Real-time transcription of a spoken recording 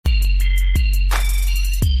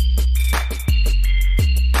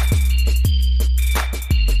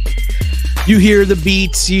You hear the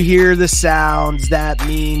beats, you hear the sounds. That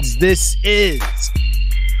means this is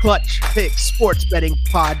Clutch Picks Sports Betting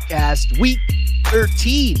Podcast, Week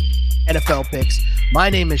 13 NFL Picks. My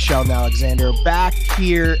name is Sheldon Alexander, back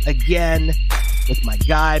here again with my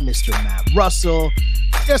guy, Mr. Matt Russell,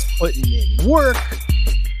 just putting in work.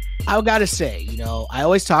 I got to say, I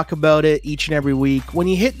always talk about it each and every week. When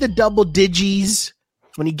you hit the double digits,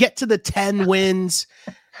 when you get to the 10 wins,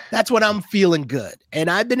 that's when I'm feeling good. And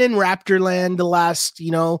I've been in Raptorland the last,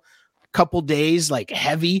 couple days, like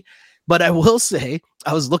heavy. But I will say,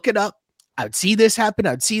 I was looking up, I would see this happen,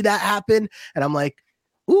 I would see that happen. And I'm like,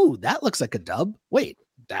 ooh, that looks like a dub. Wait,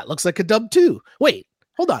 that looks like a dub too. Wait,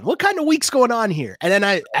 hold on. What kind of week's going on here?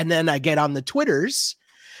 And then I get on the Twitters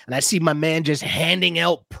and I see my man just handing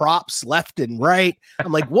out props left and right.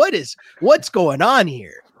 I'm like, what's going on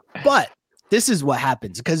here? But this is what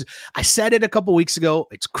happens, because I said it a couple weeks ago.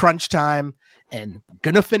 It's crunch time and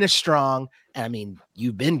gonna finish strong. And I mean,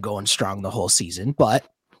 you've been going strong the whole season, but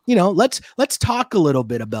let's talk a little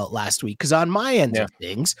bit about last week, because on my end of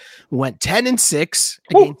things, we went 10-6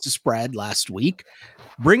 against the spread last week,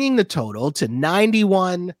 bringing the total to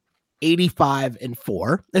 91, 85, and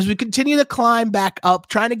 4 as we continue to climb back up,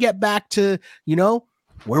 trying to get back to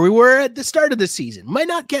where we were at the start of the season. Might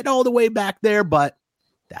not get all the way back there, but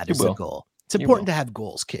that is the goal. It's important to have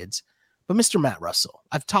goals, kids. But Mr. Matt Russell,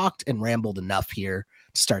 I've talked and rambled enough here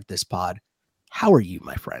to start this pod. How are you,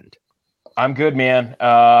 my friend? I'm good, man.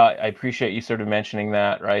 I appreciate you sort of mentioning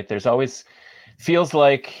that, right? There's always feels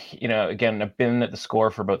like, again, I've been at the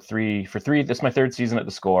Score for about three. This is my third season at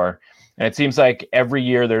the Score. And it seems like every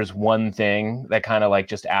year there's one thing that kind of like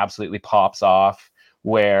just absolutely pops off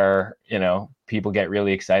where, people get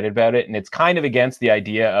really excited about it. And it's kind of against the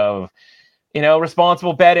idea of,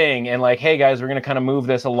 responsible betting and like, hey guys, we're going to kind of move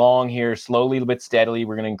this along here slowly, but steadily.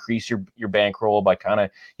 We're going to increase your bankroll by kind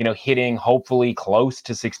of, hitting hopefully close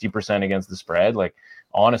to 60% against the spread. Like,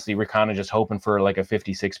 honestly, we're kind of just hoping for like a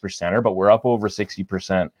 56%er, but we're up over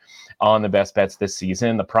 60% on the best bets this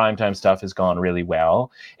season. The primetime stuff has gone really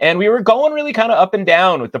well. And we were going really kind of up and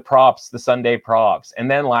down with the props, the Sunday props.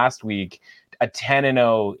 And then last week, a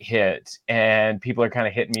 10-0 hit, and people are kind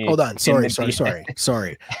of hitting me. Hold on.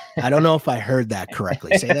 Sorry. I don't know if I heard that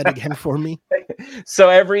correctly. Say that again for me. So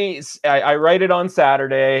I write it on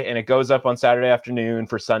Saturday, and it goes up on Saturday afternoon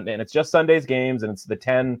for Sunday, and it's just Sunday's games, and it's the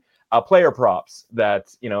 10 player props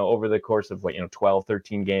that, over the course of 12,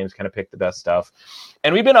 13 games, kind of pick the best stuff.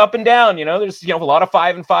 And we've been up and down, there's, a lot of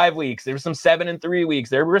 5-5 weeks. There were some 7-3 weeks.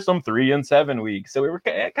 There were some 3-7 weeks. So we were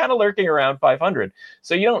kind of lurking around 500.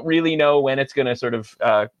 So you don't really know when it's going to sort of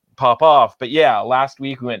pop off. But yeah, last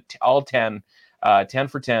week we went all 10 for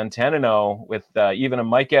 10-0 with even a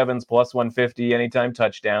Mike Evans plus 150 anytime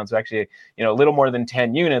touchdown. So actually, a little more than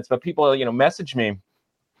 10 units. But people, message me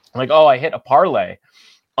like, oh, I hit a parlay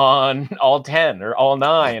on all 10 or all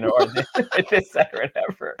 9 or this, that, or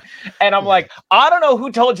whatever. And I'm like, I don't know who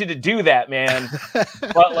told you to do that, man.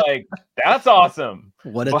 But like, that's awesome.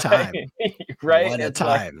 What a time. Right? What a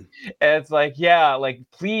time. It's like, yeah, like,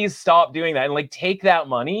 please stop doing that. And like, take that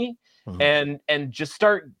money and just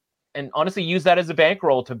start and honestly use that as a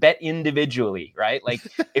bankroll to bet individually, right? Like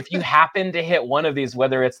if you happen to hit one of these,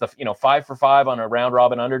 whether it's the 5 for 5 on a round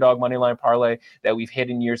robin underdog money line parlay that we've hit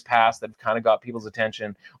in years past that have kind of got people's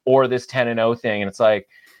attention, or this 10-0 thing, and it's like,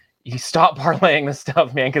 you stop parlaying this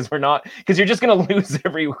stuff, man, because you're just gonna lose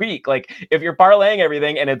every week. Like if you're parlaying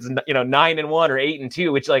everything and it's 9-1 or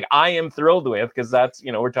 8-2, which like I am thrilled with, because that's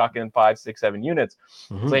we're talking 5, 6, 7 units,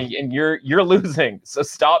 like, and you're losing. So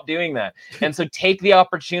stop doing that. And so take the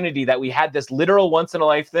opportunity that we had this literal once in a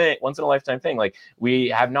lifetime thing. Like we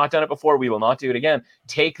have not done it before, we will not do it again.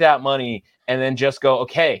 Take that money and then just go,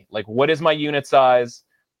 okay, like what is my unit size?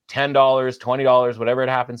 $10, $20, whatever it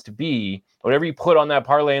happens to be, whatever you put on that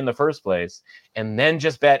parlay in the first place, and then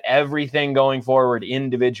just bet everything going forward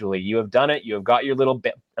individually. You have done it. You have got your little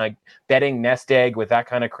betting nest egg with that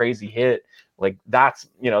kind of crazy hit. Like that's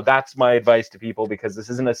my advice to people, because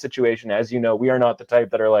this isn't a situation, as we are not the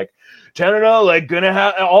type that are like 10-0, like gonna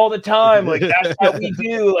have all the time. Like that's how we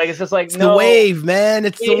do. Like it's just like, it's the wave, man.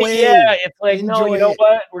 It's the wave. Yeah, it's like, enjoy no, you know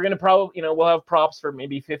what? We're gonna probably, we'll have props for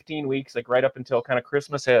maybe 15 weeks, like right up until kind of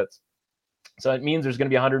Christmas hits. So it means there's going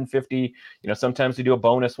to be 150, sometimes we do a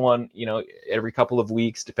bonus one, every couple of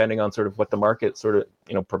weeks, depending on sort of what the market sort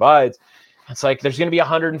of, provides. It's like, there's going to be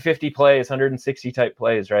 150 plays, 160 type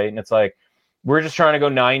plays, right? And it's like, we're just trying to go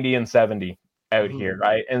 90 and 70 out here,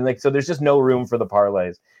 right? And like, so there's just no room for the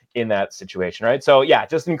parlays in that situation, right? So yeah,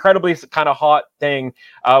 just incredibly kind of hot thing.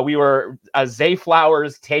 We were a Zay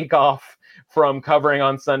Flowers takeoff from covering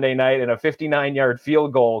on Sunday night and a 59-yard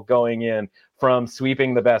field goal going in from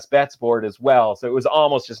sweeping the best bets board as well. So it was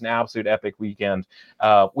almost just an absolute epic weekend,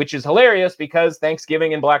 which is hilarious because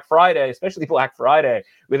Thanksgiving and Black Friday, especially Black Friday,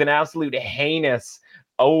 with an absolute heinous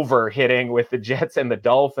over hitting with the Jets and the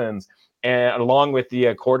Dolphins, and along with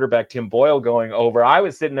the quarterback Tim Boyle going over. I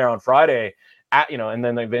was sitting there on Friday and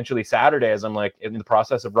then eventually Saturday, as I'm like in the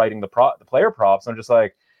process of writing the player props, I'm just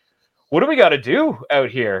like, what do we got to do out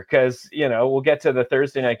here? Because, we'll get to the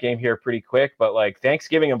Thursday night game here pretty quick, but like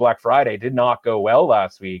Thanksgiving and Black Friday did not go well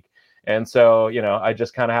last week. And so, I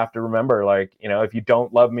just kind of have to remember, like, if you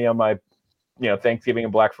don't love me on my, Thanksgiving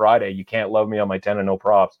and Black Friday, you can't love me on my 10-0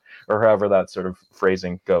 props, or however that sort of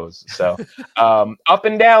phrasing goes. So up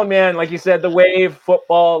and down, man. Like you said, the wave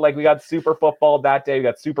football, like we got super football that day. We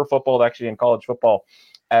got super football actually in college football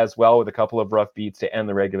as well, with a couple of rough beats to end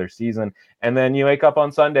the regular season. And then you wake up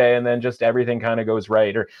on Sunday and then just everything kind of goes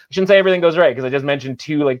right. Or I shouldn't say everything goes right, because I just mentioned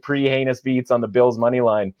two like pretty heinous beats on the Bills money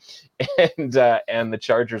line and the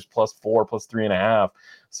Chargers +4, +3.5.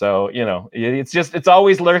 So, it's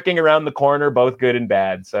always lurking around the corner, both good and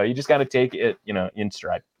bad. So you just got to take it, in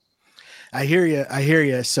stride. I hear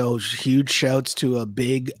you. So huge shouts to a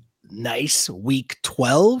big, nice week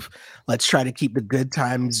 12. Let's try to keep the good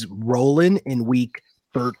times rolling in week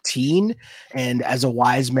 13. And as a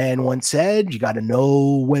wise man once said, you got to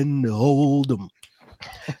know when to hold them.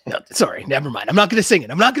 No, sorry, never mind. I'm not going to sing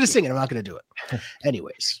it. I'm not going to do it.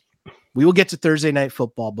 Anyways, we will get to Thursday night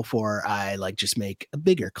football before I just make a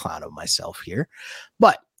bigger clown of myself here.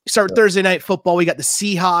 But start Thursday night football. We got the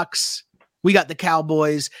Seahawks. We got the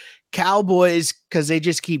Cowboys, because they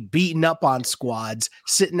just keep beating up on squads,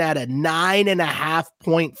 sitting at a 9.5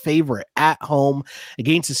 point favorite at home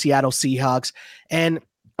against the Seattle Seahawks. And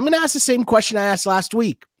I'm going to ask the same question I asked last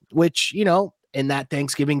week, which, in that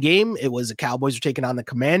Thanksgiving game, it was the Cowboys were taking on the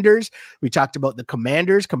Commanders. We talked about the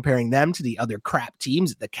Commanders, comparing them to the other crap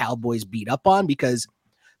teams that the Cowboys beat up on, because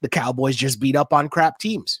the Cowboys just beat up on crap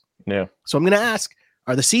teams. Yeah. So I'm going to ask,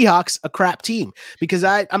 are the Seahawks a crap team? Because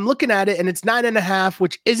I'm looking at it and it's 9.5,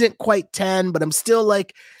 which isn't quite 10, but I'm still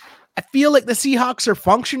like, I feel like the Seahawks are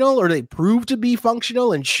functional, or they prove to be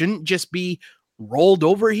functional and shouldn't just be rolled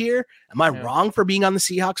over here. Am I wrong for being on the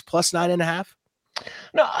Seahawks +9.5?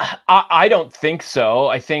 No, I don't think so.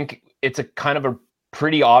 I think it's a kind of a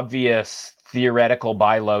pretty obvious theoretical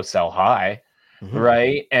buy low, sell high,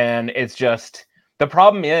 right? And it's just, the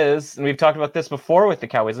problem is, and we've talked about this before with the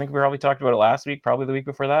Cowboys, I think we probably talked about it last week, probably the week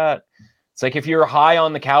before that. It's like, if you're high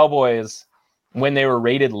on the Cowboys when they were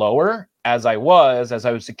rated lower, as I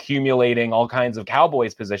was accumulating all kinds of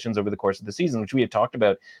Cowboys positions over the course of the season, which we had talked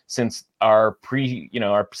about since our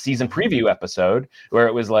our season preview episode, where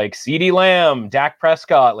it was like CeeDee Lamb, Dak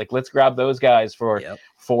Prescott, like let's grab those guys for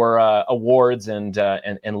awards and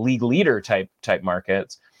league leader type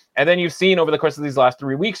markets. And then you've seen over the course of these last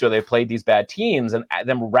 3 weeks where they've played these bad teams and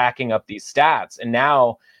them racking up these stats. And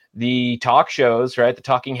now the talk shows, right, the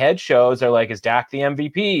talking head shows are like, is Dak the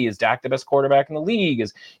MVP? Is Dak the best quarterback in the league?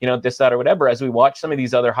 Is, this, that, or whatever. As we watch some of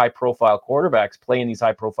these other high-profile quarterbacks play in these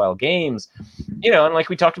high-profile games, and like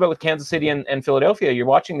we talked about with Kansas City and Philadelphia, you're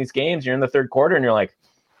watching these games, you're in the third quarter, and you're like,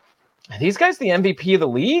 are these guys the MVP of the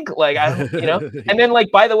league? Like, and then,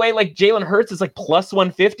 like, by the way, like Jalen Hurts is like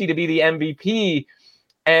 +150 to be the MVP.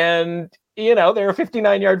 And, they're a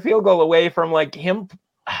 59-yard field goal away from like him.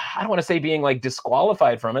 I don't want to say being like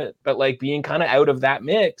disqualified from it, but like being kind of out of that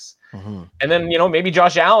mix. And then, maybe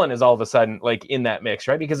Josh Allen is all of a sudden like in that mix,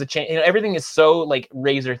 right? Because everything is so like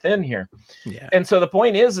razor thin here. Yeah. And so the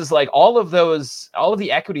point is like all of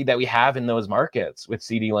the equity that we have in those markets with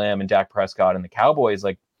CeeDee Lamb and Dak Prescott and the Cowboys,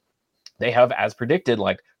 like they have, as predicted,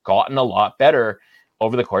 like gotten a lot better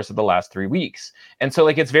over the course of the last 3 weeks. And so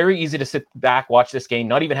like, it's very easy to sit back, watch this game,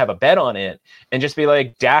 not even have a bet on it, and just be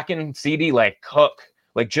like, Dak and CD, like cook,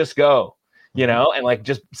 like just go, and like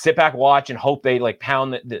just sit back, watch, and hope they like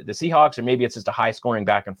pound the Seahawks, or maybe it's just a high scoring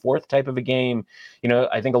back and forth type of a game.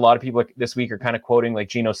 I think a lot of people this week are kind of quoting like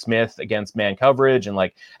Geno Smith against man coverage, and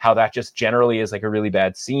like how that just generally is like a really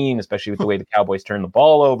bad scene, especially with the way the Cowboys turn the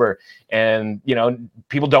ball over. And,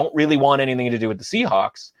 people don't really want anything to do with the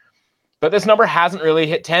Seahawks. But this number hasn't really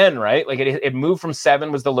hit 10, right? Like it moved from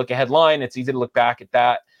 7 was the look ahead line. It's easy to look back at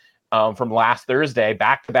that from last Thursday,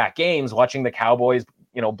 back-to-back games, watching the Cowboys,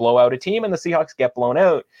 blow out a team and the Seahawks get blown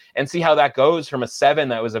out, and see how that goes from a 7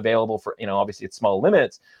 that was available for, obviously it's small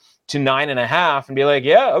limits, to 9.5, and be like,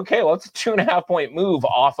 yeah, okay, well, it's a 2.5 point move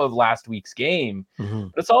off of last week's game.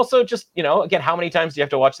 But it's also just, again, how many times do you have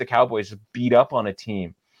to watch the Cowboys just beat up on a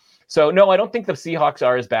team? So no, I don't think the Seahawks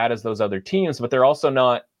are as bad as those other teams, but they're also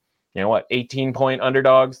not, 18 point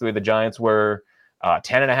underdogs the way the Giants were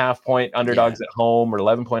 10.5 point underdogs at home or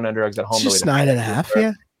 11-point underdogs at home. It's just 9.5.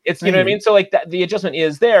 Yeah. It's, you know what I mean? So like the adjustment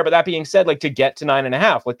is there, but that being said, like to get to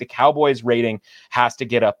 9.5, like the Cowboys rating has to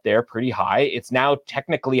get up there pretty high. It's now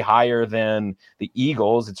technically higher than the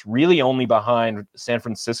Eagles. It's really only behind San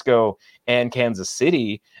Francisco and Kansas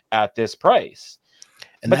City at this price.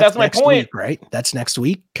 But that's my point, right? That's next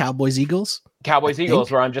week. Cowboys, Eagles,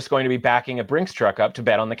 where I'm just going to be backing a Brinks truck up to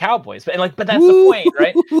bet on the Cowboys. But but that's the point,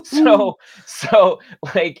 right? So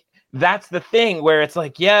like, that's the thing where it's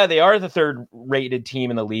like, yeah, they are the third rated team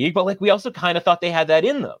in the league, but like we also kind of thought they had that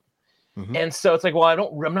in them. Mm-hmm. And so it's like, well,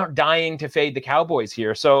 I'm not dying to fade the Cowboys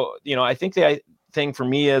here. So, I think the thing for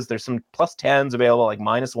me is there's some plus 10s available, like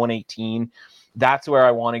minus 118. That's where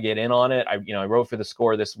I want to get in on it. I wrote for the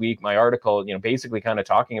Score this week, my article, basically kind of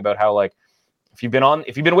talking about how, like, if you've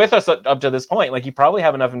been with us up to this point, like you probably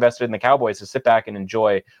have enough invested in the Cowboys to sit back and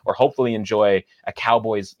enjoy, or hopefully enjoy, a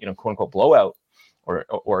Cowboys, quote unquote blowout.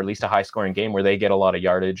 Or at least a high scoring game where they get a lot of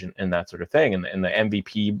yardage and that sort of thing. And the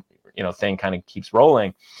MVP, thing kind of keeps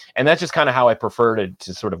rolling. And that's just kind of how I prefer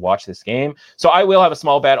to sort of watch this game. So I will have a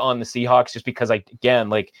small bet on the Seahawks just because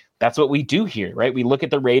that's what we do here, right? We look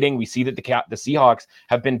at the rating, we see that the Seahawks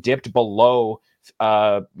have been dipped below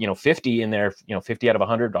 50 in there, 50 out of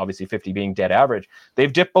 100, obviously 50 being dead average.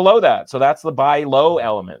 They've dipped below that. So that's the buy low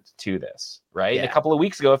element to this, right? Yeah. A couple of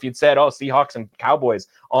weeks ago, if you'd said, Seahawks and Cowboys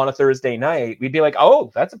on a Thursday night, we'd be like,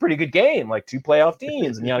 that's a pretty good game, like two playoff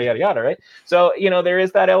teams and yada, yada, yada, right? So, there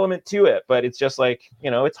is that element to it, but it's just like,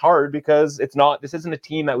 it's hard because this isn't a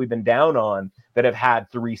team that we've been down on that have had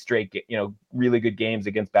 3 straight, really good games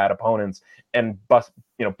against bad opponents and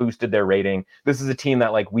boosted their rating. This is a team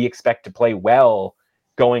that like we expect to play well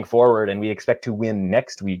going forward, and we expect to win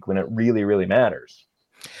next week when it really, really matters.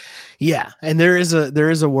 Yeah, and there is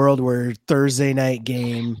a world where Thursday night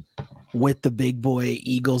game with the big boy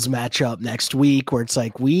Eagles matchup next week where it's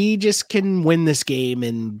like we just can win this game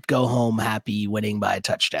and go home happy, winning by a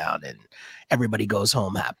touchdown, and everybody goes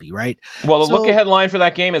home happy, right? Well, the look ahead line for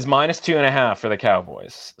that game is minus 2.5 for the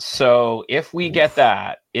Cowboys. So if we get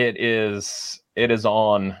that, it is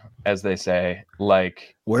on, as they say.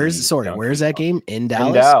 Like, where's that game? In Dallas?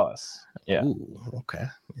 In Dallas. Yeah. Ooh, okay.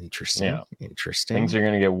 Interesting. Yeah. Interesting. Things are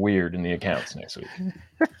going to get weird in the accounts next week.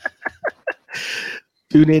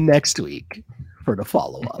 Tune in next week for the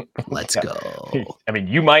follow-up. Let's go. I mean,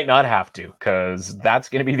 you might not have to, because that's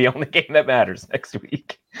going to be the only game that matters next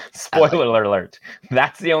week. Spoiler alert.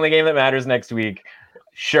 That's the only game that matters next week.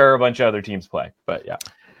 Sure, a bunch of other teams play, but yeah.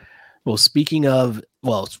 Well, speaking of,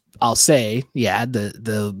 I'll say,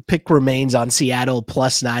 the pick remains on Seattle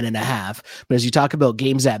plus 9.5. But as you talk about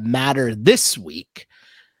games that matter this week,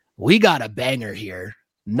 we got a banger here.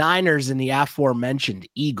 Niners and the aforementioned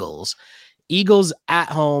Eagles. Eagles at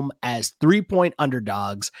home as 3-point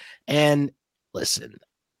underdogs. And listen,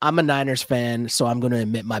 I'm a Niners fan, so I'm going to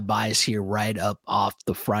admit my bias here right up off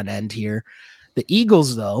the front end here. The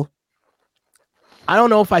Eagles, though, I don't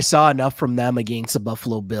know if I saw enough from them against the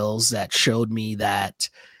Buffalo Bills that showed me that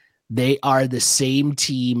they are the same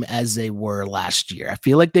team as they were last year. I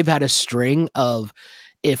feel like they've had a string of,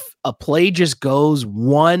 if a play just goes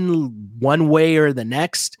one way or the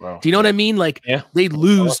next, do you know what I mean? Like they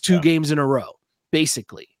lose 2 games in a row,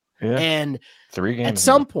 basically. Yeah. And 3 games at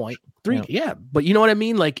some point, 3. Yeah. But you know what I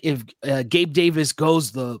mean? Like if Gabe Davis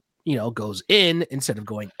goes in instead of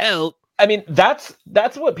going out. I mean, that's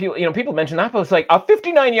what people mention that, but it's like a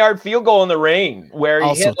 59-yard field goal in the rain where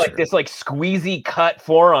he hit like this like squeezy cut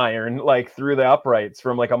 4-iron like through the uprights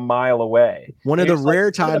from like a mile away. One of the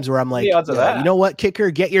rare times where I'm like, you know what,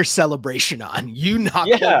 kicker, get your celebration on. You knock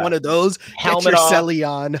one of those, helmet get your off, celly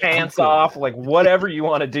on, pants off, like whatever you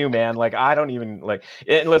want to do, man. Like I don't even like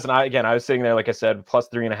it. Listen, I was sitting there, like I said, plus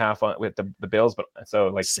 3.5 with the Bills, but so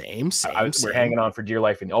like same. We're hanging on for dear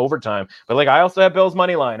life in overtime, but like I also have Bills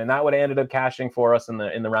money line, and that would ended up cashing for us in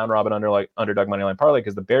the round robin underdog money line parlay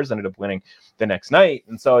because the Bears ended up winning the next night.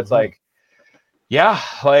 And so it's like,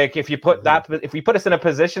 like if we put us in a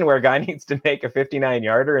position where a guy needs to make a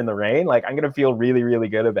 59-yarder in the rain, like I'm gonna feel really, really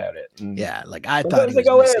good about it. And like I thought he was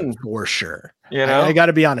go in for sure. I got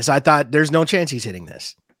to be honest, I thought there's no chance he's hitting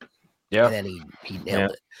this. Yeah, and then he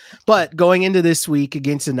nailed it. But going into this week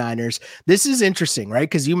against the Niners, this is interesting, right?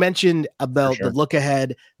 Because you mentioned about the look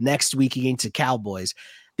ahead next week against the Cowboys.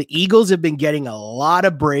 The Eagles have been getting a lot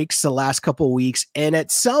of breaks the last couple of weeks, and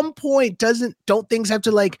at some point, don't things have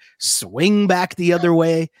to like swing back the other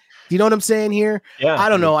way? Do you know what I'm saying here? Yeah, I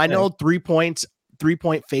don't know. I know 3-point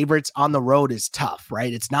favorites on the road is tough,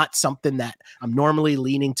 right? It's not something that I'm normally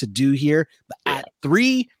leaning to do here, but at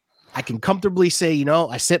 3, I can comfortably say,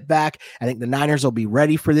 I sit back. I think the Niners will be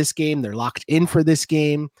ready for this game. They're locked in for this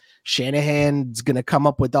game. Shanahan's going to come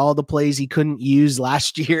up with all the plays he couldn't use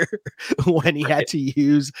last year when he had to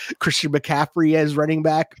use Christian McCaffrey as running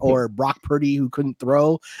back or Brock Purdy, who couldn't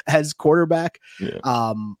throw, as quarterback.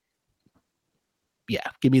 Yeah,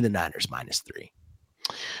 give me the Niners -3.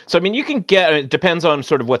 So, I mean, you can get, it depends on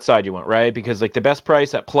sort of what side you want, right? Because like the best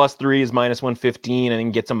price at +3 is -115, and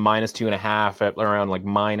then get some -2.5 at around like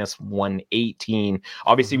 -118.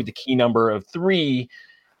 Obviously, with the key number of 3,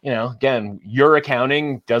 again, your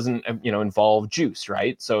accounting doesn't, involve juice,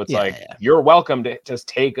 right? So it's you're welcome to just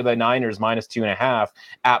take the Niners -2.5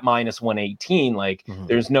 at -118. Like,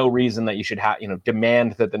 there's no reason that you should have,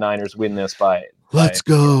 demand that the Niners win this by. Let's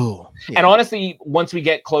go. And honestly, once we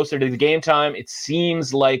get closer to the game time, it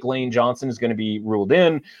seems like Lane Johnson is going to be ruled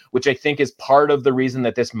in, which I think is part of the reason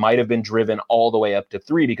that this might have been driven all the way up to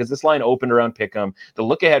 3, because this line opened around Pick'em. The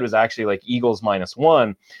look ahead was actually like Eagles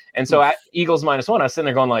 -1. And so at Eagles -1, I was sitting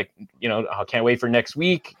there going like, I can't wait for next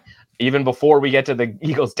week. Even before we get to the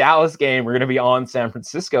Eagles Dallas game, we're going to be on San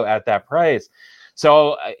Francisco at that price.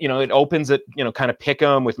 So, it opens at, kind of pick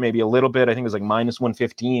 'em with maybe a little bit. I think it was like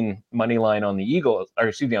 -115 money line on the Eagles, or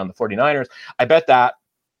excuse me, on the 49ers. I bet that.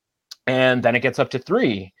 And then it gets up to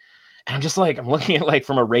 3. And I'm just like, I'm looking at like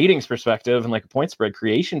from a ratings perspective and like a point spread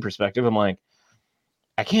creation perspective. I'm like,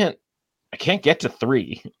 I can't get to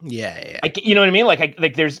 3. Yeah. You know what I mean?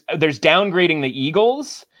 Like there's downgrading the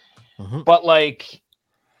Eagles, but like,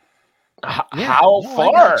 how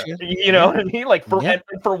far? You know what I mean? Like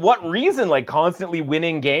for what reason? Like constantly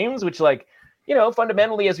winning games, which like,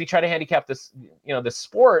 fundamentally, as we try to handicap this, this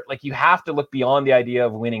sport, like you have to look beyond the idea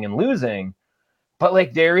of winning and losing. But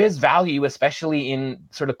like there is value, especially in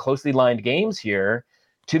sort of closely lined games here,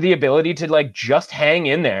 to the ability to like just hang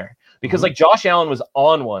in there. Because like Josh Allen was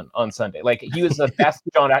on one on Sunday. Like he was the best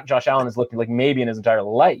Josh Allen has looked like maybe in his entire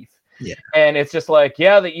life. Yeah. And it's just like,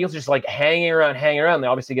 the Eagles just like hanging around. They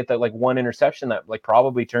obviously get that like one interception that like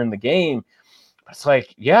probably turned the game. But it's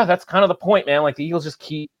like, that's kind of the point, man. Like the Eagles just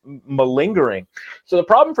keep malingering. So the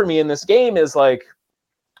problem for me in this game is like,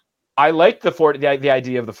 I like the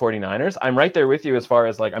idea of the 49ers. I'm right there with you as far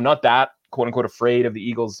as like, I'm not that quote unquote afraid of the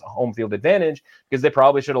Eagles home field advantage, because they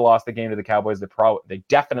probably should have lost the game to the Cowboys. They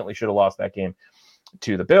definitely should have lost that game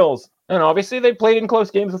to the Bills. And obviously they played in close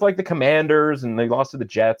games with like the Commanders, and they lost to the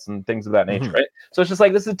Jets and things of that nature, right? So it's just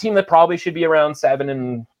like, this is a team that probably should be around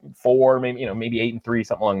 7-4, maybe 8-3,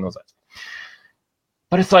 something along those lines.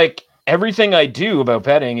 But it's like everything I do about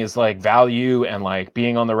betting is like value and like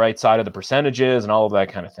being on the right side of the percentages and all of that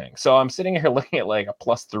kind of thing. So I'm sitting here looking at like a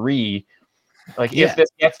 +3, like if this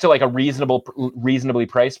gets to like a reasonably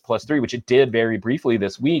priced +3, which it did very briefly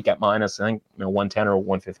this week at minus, I think, 110 or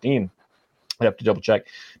 115. I'd have to double check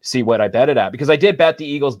to see what I bet it at, because I did bet the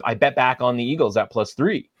Eagles. I bet back on the Eagles at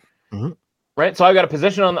 +3, right? So I've got a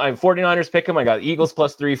position on, I have 49ers pick 'em. I got Eagles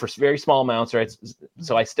 +3 for very small amounts, right?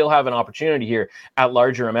 So I still have an opportunity here at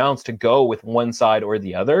larger amounts to go with one side or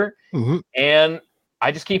the other. And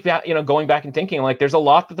I just keep, going back and thinking like there's a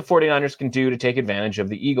lot that the 49ers can do to take advantage of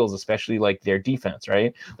the Eagles, especially like their defense,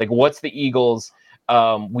 right? Like what's the Eagles'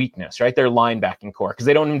 weakness, right? Their linebacking core, because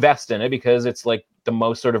they don't invest in it, because it's like the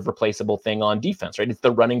most sort of replaceable thing on defense, right? It's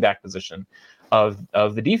the running back position of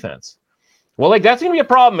the defense. Well, like that's going to be a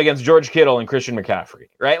problem against George Kittle and Christian McCaffrey,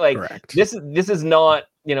 right? Like this is not,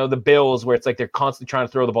 the Bills, where it's like they're constantly trying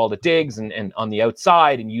to throw the ball to Diggs and on the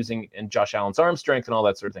outside and Josh Allen's arm strength and all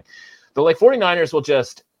that sort of thing. The like 49ers will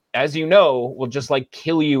just, as will just like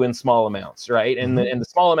kill you in small amounts, right? And the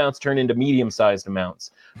small amounts turn into medium-sized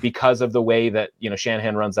amounts because of the way that,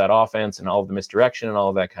 Shanahan runs that offense and all of the misdirection and all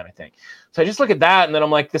of that kind of thing. So I just look at that, and then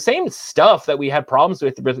I'm like, the same stuff that we had problems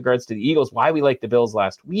with regards to the Eagles, why we liked the Bills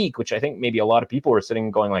last week, which I think maybe a lot of people were sitting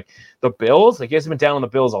and going like, the Bills? Like, you guys have been down on the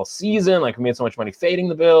Bills all season. Like, we made so much money fading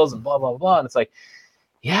the Bills and blah, blah, blah. And it's like,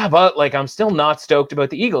 yeah, but like, I'm still not stoked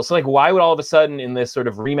about the Eagles. So like, why would all of a sudden in this sort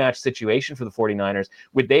of rematch situation for the 49ers,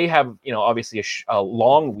 would they have, obviously a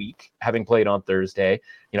long week having played on Thursday,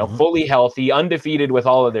 fully healthy, undefeated with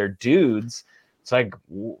all of their dudes? It's like,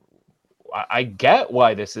 I get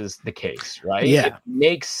why this is the case, right? Yeah. It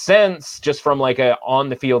makes sense just from like a on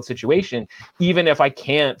the field situation, even if I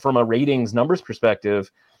can't from a ratings numbers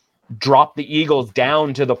perspective, drop the Eagles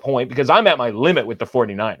down to the point, because I'm at my limit with the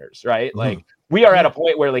 49ers, right? Like, we are at a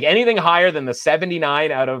point where like anything higher than the 79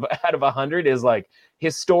 out of 100 is like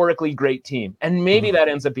historically great team. And maybe that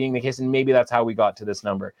ends up being the case. And maybe that's how we got to this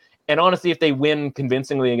number. And honestly, if they win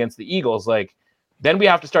convincingly against the Eagles, like then we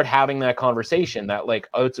have to start having that conversation that like,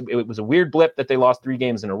 it was a weird blip that they lost 3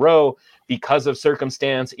 games in a row because of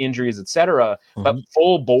circumstance, injuries, etc. But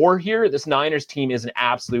full bore here, this Niners team is an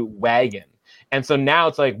absolute wagon. And so now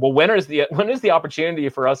it's like, well, when is the opportunity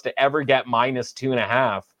for us to ever get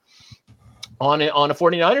 -2.5 on a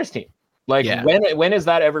 49ers team. Like when is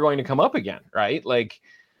that ever going to come up again? Right. Like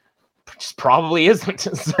just probably isn't.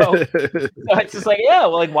 So it's just like, yeah,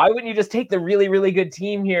 well, like, why wouldn't you just take the really, really good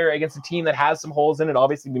team here against a team that has some holes in it?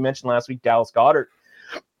 Obviously, we mentioned last week, Dallas Goedert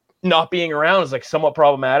not being around is like somewhat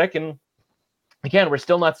problematic. And again, we're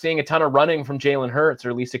still not seeing a ton of running from Jalen Hurts, or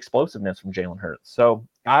at least explosiveness from Jalen Hurts. So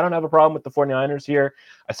I don't have a problem with the 49ers here.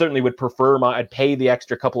 I certainly would prefer I'd pay the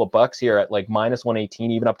extra couple of bucks here at like minus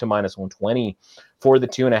 118, even up to minus 120 for the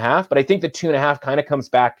 2.5. But I think the 2.5 kind of comes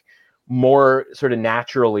back more sort of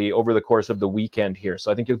naturally over the course of the weekend here.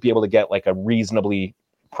 So I think you'll be able to get like a reasonably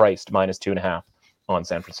priced minus 2.5 on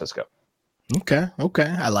San Francisco. Okay.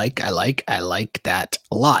 I like that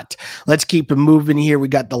a lot. Let's keep it moving here. We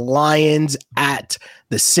got the Lions at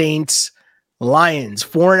the Saints. Lions,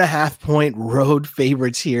 4.5-point road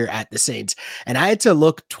favorites here at the Saints. And I had to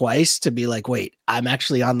look twice to be like, wait, I'm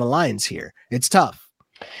actually on the Lions here. It's tough.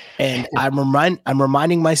 And I'm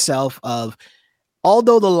reminding myself of,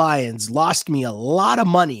 although the Lions lost me a lot of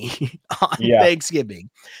money on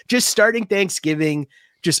Thanksgiving, just starting Thanksgiving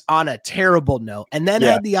just on a terrible note, and then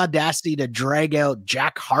had the audacity to drag out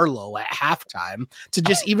Jack Harlow at halftime to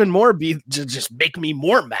just even more to just make me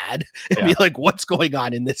more mad and be like, what's going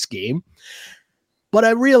on in this game? But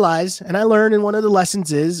I realized, and I learned, and one of the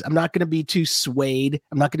lessons is I'm not going to be too swayed.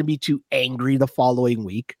 I'm not going to be too angry the following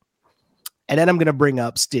week. And then I'm going to bring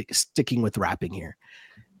up sticking with rapping here.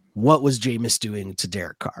 What was Jameis doing to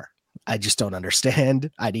Derek Carr? I just don't understand.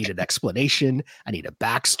 I need an explanation. I need a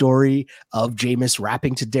backstory of Jameis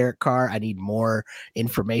rapping to Derek Carr. I need more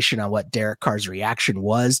information on what Derek Carr's reaction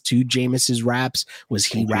was to Jameis's raps. Was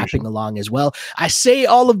he rapping along as well? I say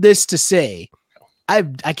all of this to say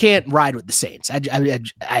I can't ride with the Saints. I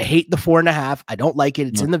hate the 4.5. I don't like it.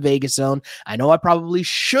 It's in the Vegas zone. I know I probably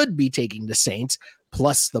should be taking the Saints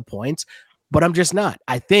plus the points, but I'm just not.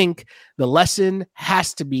 I think the lesson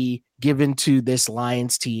has to be given to this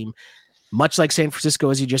Lions team. Much like San Francisco,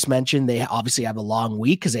 as you just mentioned, they obviously have a long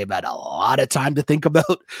week because they've had a lot of time to think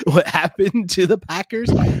about what happened to the Packers.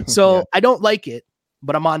 So I don't like it,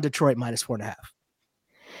 but I'm on Detroit minus 4.5.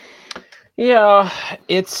 Yeah,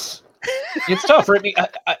 it's tough.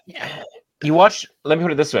 You watch, let me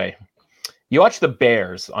put it this way. You watch the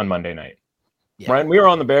Bears on Monday night. Yeah. Right? We were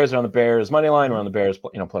on the Bears, money line, we're on the Bears,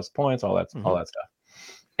 plus points, all that stuff.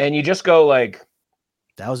 And you just go like,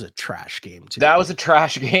 that was a trash game too. That was a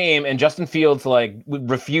trash game, and Justin Fields like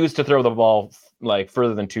refused to throw the ball like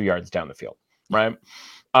further than 2 yards down the field, right?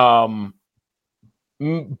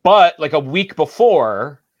 But like a week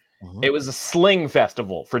before, it was a sling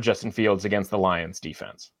festival for Justin Fields against the Lions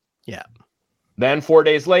defense. Yeah. Then 4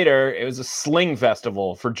 days later, it was a sling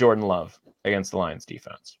festival for Jordan Love against the Lions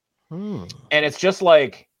defense. And it's just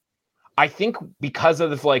like, I think because of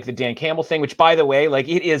the Dan Campbell thing, which by the way, like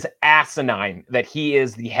it is asinine that he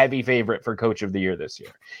is the heavy favorite for Coach of the Year this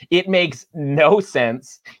year. It makes no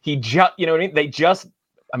sense. He just, you know what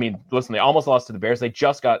I mean? Listen, they almost lost to the Bears. They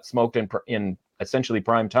just got smoked in essentially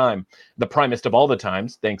prime time, the primest of all the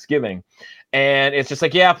times, Thanksgiving. And it's just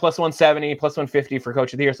like, plus 170, plus 150 for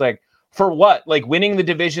Coach of the Year. It's like, for what? Like winning the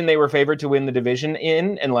division they were favored to win the division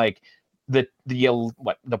in, and like they'll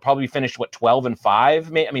probably finish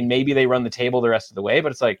 12-5. Maybe they run the table the rest of the way, but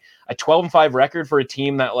it's like a 12-5 record for a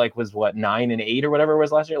team that like was 9-8 or whatever it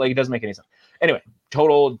was last year. Like it doesn't make any sense. Anyway,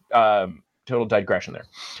 total digression there.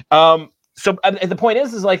 So the point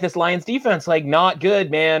is like this Lions defense, like not good,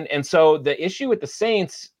 man. And so the issue with the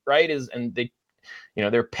Saints, right, is, and they,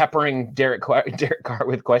 they're peppering Derek Carr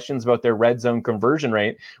with questions about their red zone conversion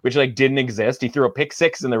rate, which like didn't exist. He threw a pick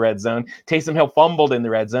 6 in the red zone. Taysom Hill fumbled in the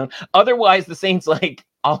red zone. Otherwise, the Saints like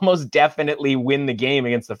almost definitely win the game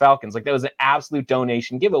against the Falcons. Like that was an absolute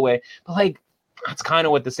donation giveaway. But like that's kind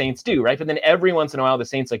of what the Saints do, right? But then every once in a while, the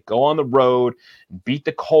Saints like go on the road, beat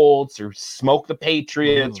the Colts or smoke the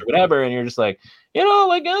Patriots or whatever, and you're just like,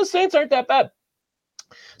 Saints aren't that bad.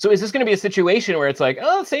 So is this going to be a situation where it's like,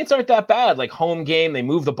 the Saints aren't that bad? Like home game, they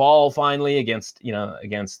move the ball finally against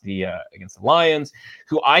the Lions,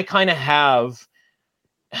 who I kind of have,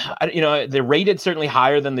 they're rated certainly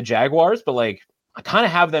higher than the Jaguars, but like I kind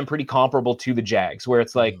of have them pretty comparable to the Jags, where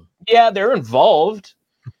it's like, they're involved.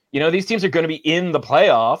 These teams are going to be in the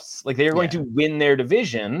playoffs. Like they are going to win their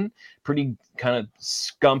division, pretty kind of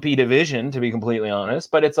scumpy division, to be completely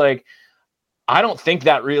honest. But it's like, I don't think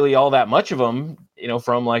that really all that much of them,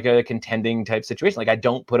 from like a contending type situation. Like I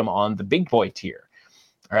don't put them on the big boy tier.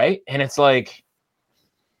 Right. And it's like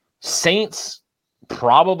Saints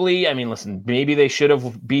probably, I mean, listen, maybe they should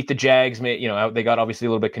have beat the Jags. They got obviously a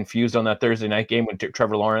little bit confused on that Thursday night game when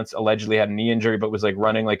Trevor Lawrence allegedly had a knee injury, but was like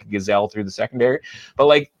running like a gazelle through the secondary. But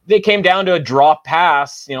like they came down to a drop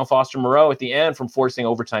pass, Foster Moreau at the end from forcing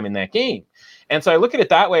overtime in that game. And so I look at it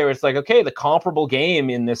that way, where it's like, okay, the comparable game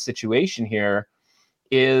in this situation here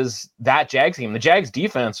is that Jags game. The Jags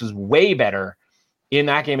defense was way better in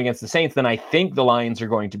that game against the Saints than I think the Lions are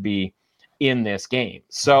going to be in this game.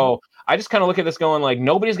 So I just kind of look at this going like,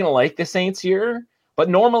 nobody's going to like the Saints here. But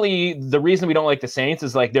normally the reason we don't like the Saints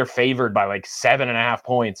is like they're favored by like 7.5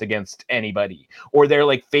 points against anybody, or they're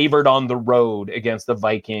like favored on the road against the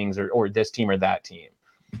Vikings or this team or that team.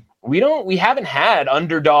 We haven't had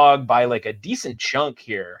underdog by like a decent chunk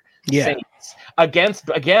here. Yeah. Saints against,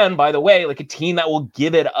 again, by the way, like a team that will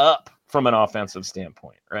give it up from an offensive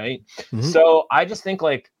standpoint, right? Mm-hmm. So I just think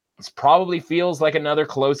like this probably feels like another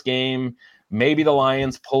close game. Maybe the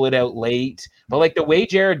Lions pull it out late, but like the way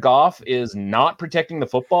Jared Goff is not protecting the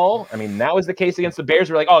football, I mean, that was the case against the Bears.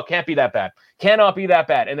 We're like, oh, it can't be that bad. Cannot be that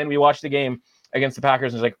bad. And then we watched the game against the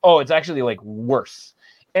Packers and it's like, oh, it's actually like worse.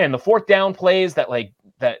 And the fourth down plays that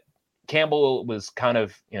Campbell was kind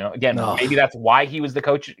of, again, maybe that's why he was the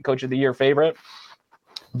coach of the year favorite.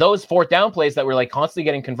 Those fourth down plays that were like constantly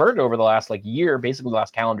getting converted over the last like year, basically the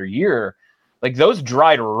last calendar year, like those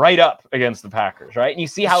dried right up against the Packers, right? And you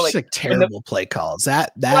see how like terrible play calls.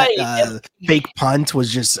 That fake punt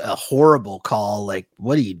was just a horrible call. Like,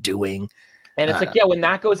 what are you doing? And it's like, when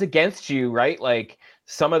that goes against you, right? Like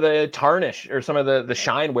some of the tarnish or some of the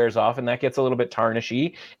shine wears off and that gets a little bit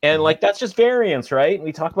tarnishy. And like, that's just variance, right? And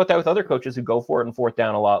we talk about that with other coaches who go for it in fourth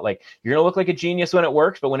down a lot. Like you're going to look like a genius when it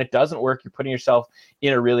works, but when it doesn't work, you're putting yourself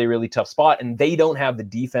in a really, really tough spot. And they don't have the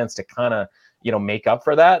defense to kind of, make up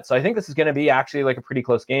for that. So I think this is going to be actually like a pretty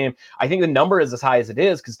close game. I think the number is as high as it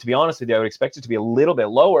is because, to be honest with you, I would expect it to be a little bit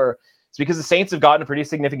lower. It's because the Saints have gotten a pretty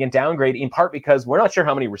significant downgrade, in part because we're not sure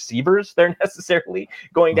how many receivers they're necessarily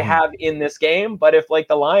going to have in this game. But if like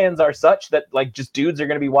the Lions are such that like just dudes are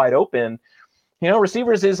going to be wide open,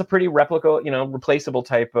 receivers is a pretty replaceable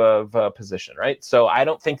type of position, right? So I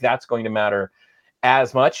don't think that's going to matter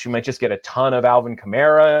as much. You might just get a ton of Alvin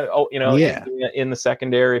Kamara, in the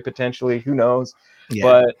secondary potentially. Who knows? Yeah.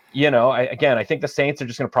 But I think the Saints are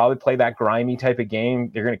just going to probably play that grimy type of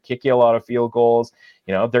game. They're going to kick you a lot of field goals.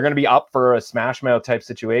 They're going to be up for a smash mouth type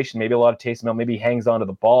situation. Maybe a lot of Taysom Hill maybe hangs onto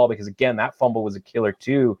the ball because again, that fumble was a killer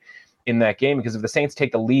too in that game, because if the Saints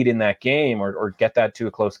take the lead in that game or get that to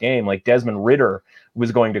a close game, like Desmond Ridder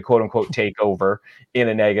was going to quote unquote take over in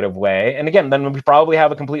a negative way. And again, then we probably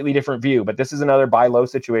have a completely different view, but this is another buy low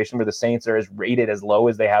situation where the Saints are rated as low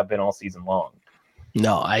as they have been all season long.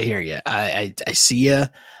 No, I hear you. I see you.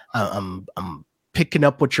 I'm picking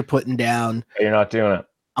up what you're putting down. You're not doing it.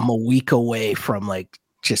 I'm a week away from like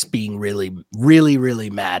just being really, really, really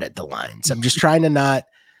mad at the Lions. I'm just trying to not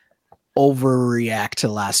overreact to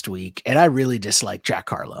last week, and I really dislike Jack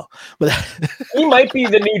Harlow. But he might be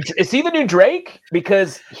the new. Is he the new Drake?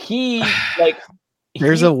 Because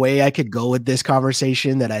there's a way I could go with this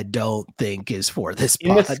conversation that I don't think is for this pod.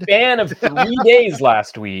 In the span of 3 days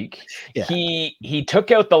last week, he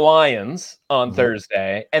took out the Lions on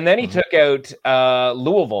Thursday, and then he took out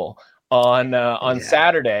Louisville on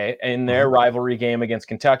Saturday in their rivalry game against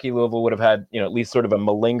Kentucky. Louisville would have had, at least sort of a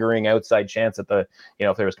malingering outside chance at the,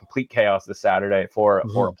 if there was complete chaos this Saturday for a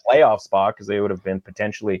playoff spot, because they would have been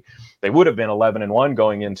 11-1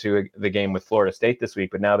 going into the game with Florida State this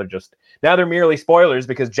week. But now they're merely spoilers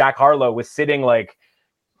because Jack Harlow was sitting like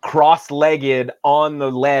cross-legged on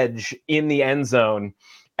the ledge in the end zone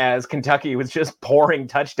as Kentucky was just pouring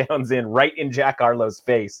touchdowns in right in Jack Harlow's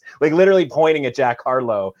face, like literally pointing at Jack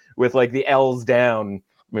Harlow with like the L's down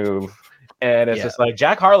move. And it's just like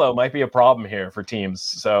Jack Harlow might be a problem here for teams.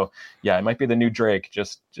 So it might be the new Drake,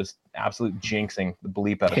 just absolute jinxing the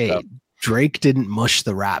bleep out of stuff. Drake didn't mush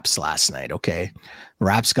the Raps last night. Okay.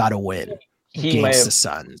 Raps got a win against the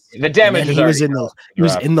Suns. The damage he was in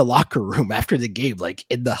the locker room after the game, like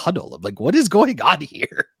in the huddle. I'm like, what is going on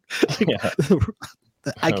here?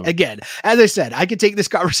 Again, as I said, I could take this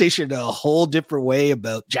conversation in a whole different way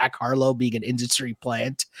about Jack Harlow being an industry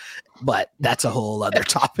plant, but that's a whole other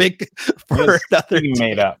topic for another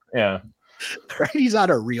made up. Yeah. Right. He's not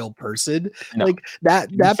a real person. No. Like that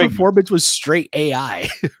performance was straight AI,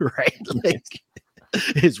 right? Like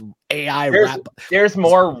his AI rap. There's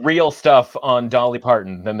more real stuff on Dolly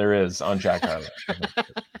Parton than there is on Jack Harlow.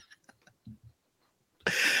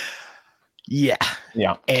 Yeah.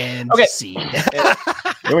 And see.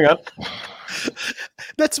 Moving on.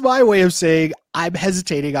 That's my way of saying I'm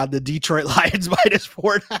hesitating on the Detroit Lions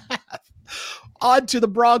 -4.5. On to the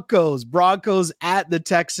Broncos. Broncos at the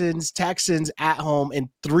Texans. Texans at home and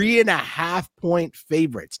 3.5-point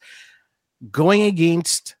favorites. Going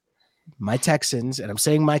against my Texans, and I'm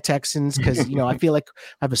saying my Texans because, you know, I feel like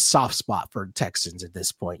I have a soft spot for Texans at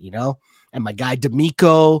this point, you know? And my guy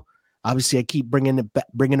DeMeco, obviously I keep bringing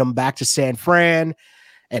them back to San Fran.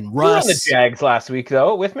 And Russ. You were on the Jags last week,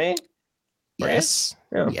 though, with me? Yes.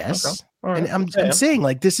 Yeah, yes. Okay. Right. And I'm saying,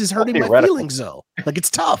 like, this is hurting my feelings, though. Like,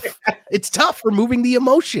 it's tough. It's tough removing the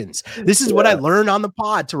emotions. This is what I learned on the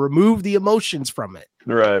pod, to remove the emotions from it.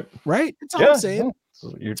 Right. That's all I'm saying.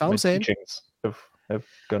 That's all I'm saying. Have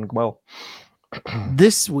gone well.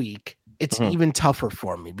 This week, it's even tougher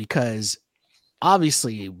for me because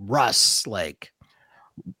obviously Russ, like,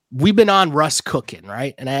 we've been on Russ cooking,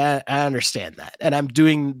 right? And I understand that. And I'm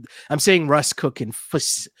saying Russ cooking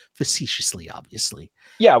facetiously, obviously.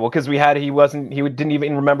 Yeah, well, because he didn't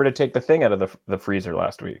even remember to take the thing out of the freezer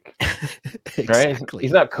last week. Exactly. Right?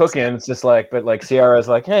 He's not cooking. It's just like, but like Ciara's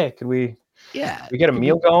like, hey, could we get a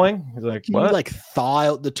meal going? He's like, can what? You like thaw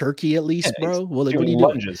out the turkey at least, bro? Well, like, what are you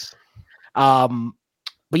lunges. Doing?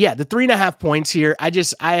 But yeah, the 3.5 points here.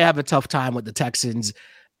 I have a tough time with the Texans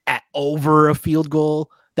at over a field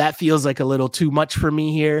goal. That feels like a little too much for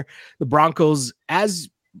me here. The Broncos,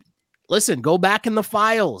 go back in the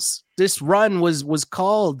files. This run was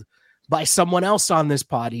called by someone else on this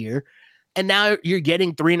pod here. And now you're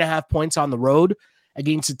getting 3.5 points on the road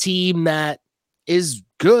against a team that is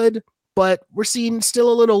good, but we're seeing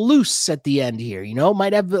still a little loose at the end here. You know,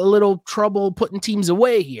 might have a little trouble putting teams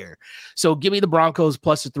away here. So give me the Broncos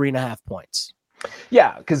plus the 3.5 points.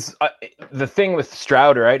 Yeah, because the thing with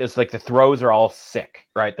Stroud, right, is like the throws are all sick,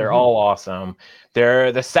 right? They're all awesome.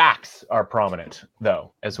 The sacks are prominent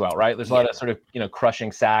though as well, right? There's a lot of sort of, you know,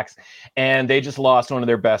 crushing sacks, and they just lost one of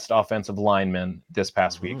their best offensive linemen this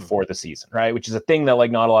past week for the season, right? Which is a thing that like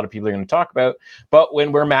not a lot of people are going to talk about. But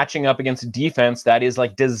when we're matching up against a defense that is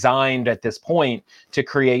like designed at this point to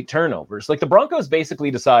create turnovers, like the Broncos basically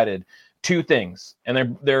decided two things,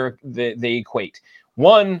 and they equate.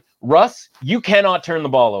 One, Russ, you cannot turn the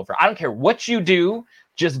ball over. I don't care what you do,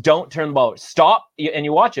 just don't turn the ball over. Stop, and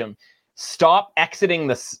you watch him. Stop exiting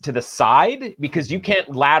to the side, because you can't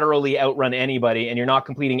laterally outrun anybody, and you're not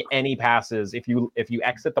completing any passes if you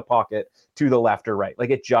exit the pocket to the left or right. Like,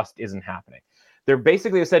 it just isn't happening. They're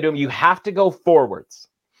basically said to him, you have to go forwards.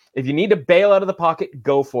 If you need to bail out of the pocket,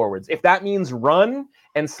 go forwards. If that means run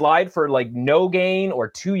and slide for like no gain or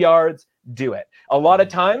 2 yards, do it. A lot of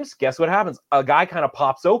times, guess what happens? A guy kind of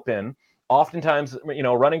pops open. Oftentimes, you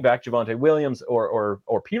know, running back Javonte Williams or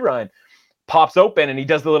Pirine pops open and he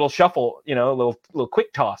does the little shuffle, you know, little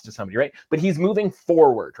quick toss to somebody, right? But he's moving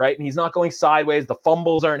forward, right? And he's not going sideways. The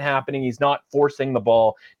fumbles aren't happening. He's not forcing the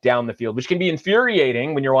ball down the field, which can be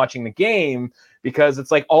infuriating when you're watching the game, because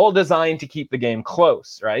it's like all designed to keep the game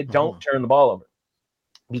close, right? Don't turn the ball over,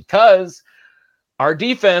 because our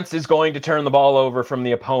defense is going to turn the ball over from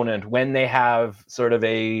the opponent when they have sort of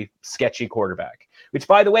a sketchy quarterback, which,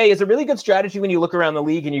 by the way, is a really good strategy when you look around the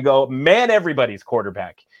league and you go, man, everybody's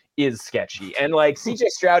quarterback is sketchy. And like CJ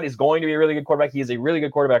Stroud is going to be a really good quarterback. He is a really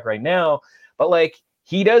good quarterback right now, but like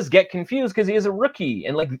he does get confused because he is a rookie,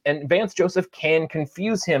 and Vance Joseph can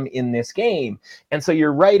confuse him in this game. And so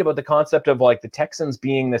you're right about the concept of like the Texans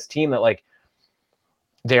being this team that like,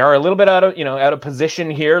 they are a little bit out of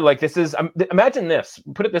position here. Like, this is, imagine this,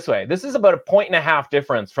 put it this way. This is about 1.5 points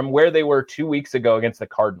difference from where they were 2 weeks ago against the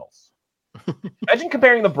Cardinals. Imagine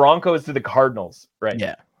comparing the Broncos to the Cardinals, right?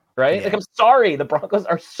 Yeah. Right? Yeah. Like, I'm sorry, the Broncos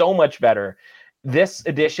are so much better. This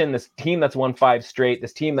edition, this team that's won 5 straight,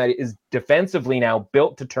 this team that is defensively now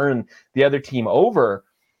built to turn the other team over.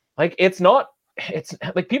 Like, it's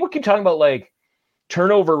like people keep talking about like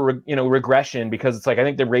turnover, regression, because it's like, I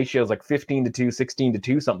think the ratio is like 15-2,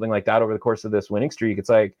 16-2, something like that over the course of this winning streak. It's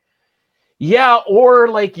like, yeah, or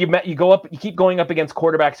like you keep going up against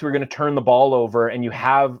quarterbacks who are going to turn the ball over, and you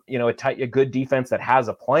have, a good defense that has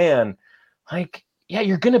a plan. Like, yeah,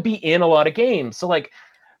 you're going to be in a lot of games. So like,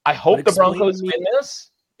 I hope the Broncos win this.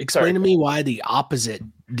 Explain to me why the opposite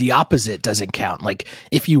doesn't count. Like,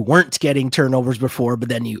 if you weren't getting turnovers before, but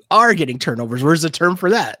then you are getting turnovers, where's the term for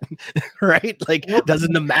that? Right? Like,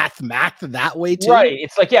 doesn't the math that way too? Right.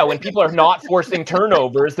 It's like, yeah, when people are not forcing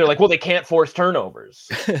turnovers, they're like, well, they can't force turnovers.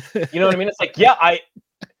 You know what I mean? It's like, yeah,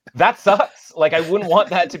 that sucks. Like, I wouldn't want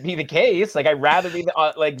that to be the case. Like, I'd rather be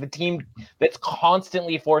the team that's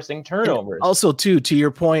constantly forcing turnovers. And also, too, to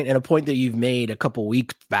your point, and a point that you've made a couple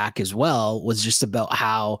weeks back as well, was just about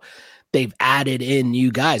how they've added in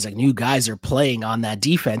new guys. Like, new guys are playing on that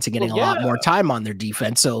defense and getting a lot more time on their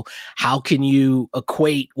defense. So how can you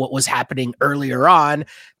equate what was happening earlier on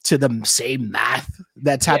to the same math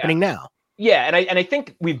that's happening now? Yeah, and I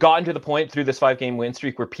think we've gotten to the point through this 5-game win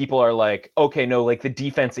streak where people are like, okay, no, like the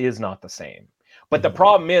defense is not the same. But the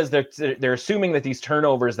problem is they're assuming that these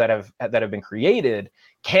turnovers that have been created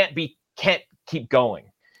can't keep going.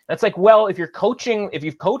 That's like, well, if you've coached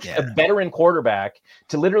a veteran quarterback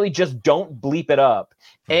to literally just don't bleep it up,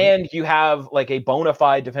 and you have like a bona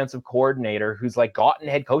fide defensive coordinator who's like gotten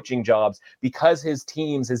head coaching jobs because his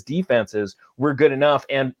defenses were good enough,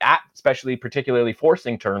 and especially particularly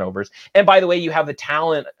forcing turnovers. And by the way, you have the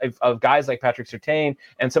talent of guys like Patrick Surtain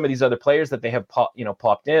and some of these other players that they have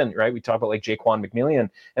popped in, right? We talk about like Jaquan McMillian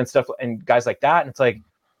and stuff and guys like that. And it's like,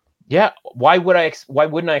 yeah, why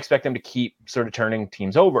wouldn't I expect them to keep sort of turning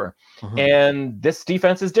teams over? And this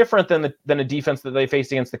defense is different than a defense that they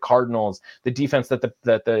faced against the Cardinals, the defense that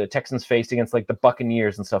the Texans faced against like the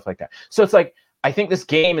Buccaneers and stuff like that. So it's like, I think this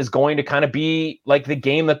game is going to kind of be like the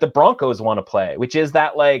game that the Broncos want to play, which is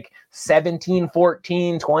that like 17-14,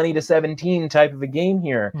 20-17 type of a game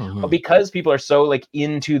here. But because people are so like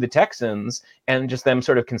into the Texans and just them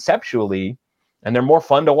sort of conceptually, and they're more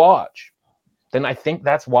fun to watch, then I think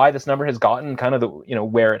that's why this number has gotten kind of the,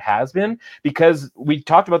 where it has been, because we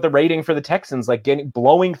talked about the rating for the Texans, like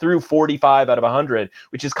blowing through 45 out of 100,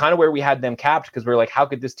 which is kind of where we had them capped, because we're like, how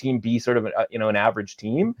could this team be sort of an average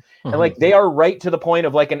team? And like, they are right to the point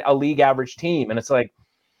of like a league average team. And it's like,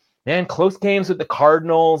 man, close games with the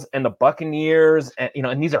Cardinals and the Buccaneers, and,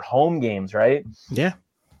 and these are home games, right? Yeah.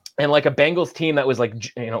 And like a Bengals team that was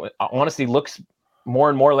like, honestly looks more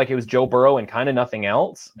and more like it was Joe Burrow and kind of nothing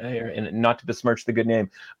else. And not to besmirch the good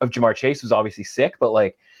name of Jamar Chase, who's obviously sick, but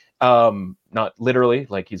like, not literally,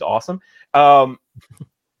 like he's awesome.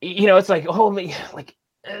 It's like, holy, like,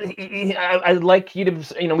 I'd like you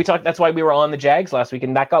to, we talked, that's why we were on the Jags last week,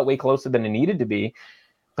 and that got way closer than it needed to be.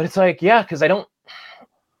 But it's like, yeah, because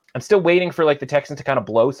I'm still waiting for like the Texans to kind of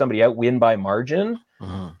blow somebody out, win by margin.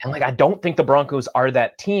 And like, I don't think the Broncos are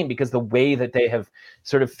that team, because the way that they have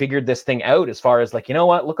sort of figured this thing out, as far as like, you know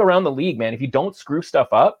what, look around the league, man. If you don't screw stuff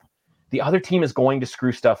up, the other team is going to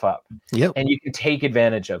screw stuff up. Yep. And you can take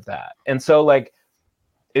advantage of that. And so like,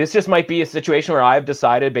 this just might be a situation where I've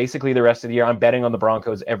decided basically the rest of the year I'm betting on the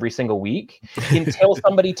Broncos every single week until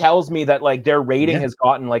somebody tells me that like their rating has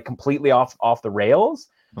gotten like completely off the rails.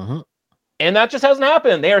 And that just hasn't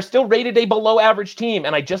happened. They are still rated a below average team.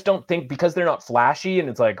 And I just don't think, because they're not flashy, and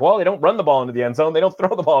it's like, well, they don't run the ball into the end zone, they don't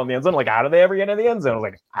throw the ball in the end zone. Like, how do they ever get into the end zone? I was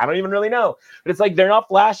like, I don't even really know. But it's like, they're not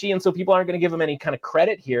flashy. And so people aren't going to give them any kind of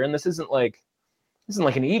credit here. And this isn't like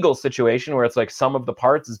an Eagles situation where it's like some of the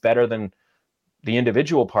parts is better than the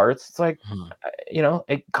individual parts. It's like,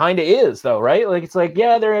 it kind of is though, right? Like, it's like,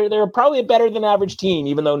 yeah, they're probably a better than average team,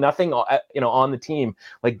 even though nothing, on the team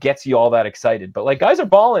like gets you all that excited. But like, guys are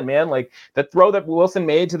balling, man. Like the throw that Wilson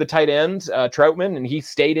made to the tight end, Troutman, and he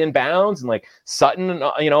stayed in bounds, and like Sutton,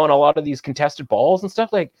 on a lot of these contested balls and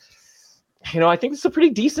stuff. Like, I think it's a pretty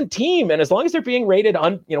decent team. And as long as they're being rated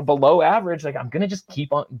below average, like I'm going to just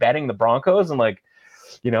keep on betting the Broncos, and like,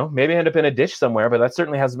 maybe end up in a ditch somewhere, but that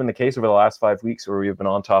certainly hasn't been the case over the last 5 weeks where we've been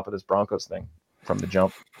on top of this Broncos thing from the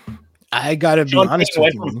jump. I gotta be honest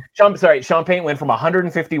with you. Sean Payton went from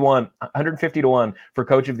 150 to 1 for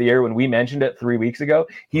coach of the year when we mentioned it 3 weeks ago.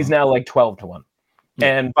 He's now like 12 to 1.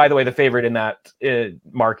 And by the way, the favorite in that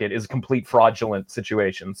market is a complete fraudulent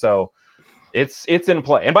situation. So it's in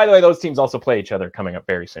play. And by the way, those teams also play each other coming up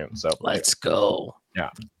very soon. So let's go. Yeah.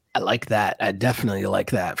 I like that. I definitely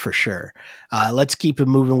like that for sure. Let's keep it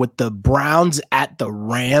moving with the Browns at the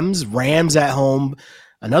Rams. Rams at home,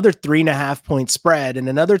 another 3.5 point spread, and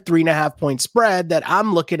another 3.5 point spread that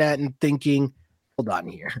I'm looking at and thinking, hold on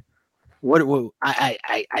here. What I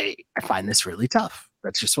find this really tough.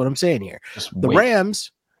 That's just what I'm saying here.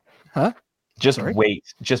 Rams, huh? Just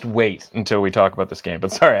wait until we talk about this game.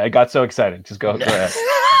 But sorry, I got so excited. Just go ahead.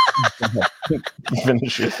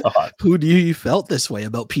 Finish your thought. Who do you felt this way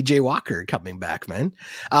about PJ Walker coming back, man?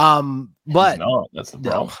 But no, that's the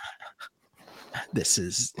problem. This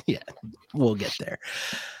is we'll get there.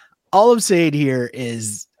 All I'm saying here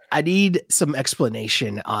is I need some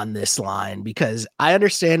explanation on this line, because I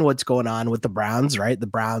understand what's going on with the Browns, right? The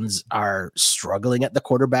Browns are struggling at the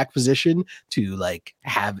quarterback position to like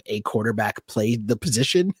have a quarterback play the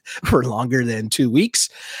position for longer than 2 weeks.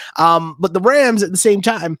 But the Rams at the same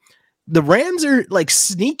time, the Rams are like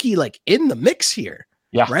sneaky, like in the mix here.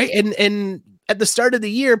 Yeah. Right. And at the start of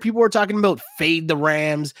the year, people were talking about fade the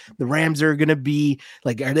Rams. The Rams are going to be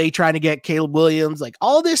like, are they trying to get Caleb Williams? Like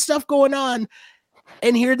all this stuff going on.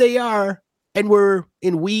 And here they are, and we're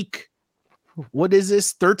in week, what is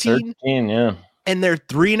this, 13? 13, yeah. And they're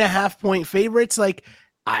 3.5 point favorites. Like,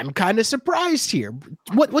 I'm kind of surprised here.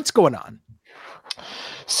 What's going on?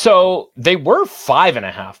 So they were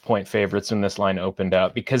 5.5-point favorites when this line opened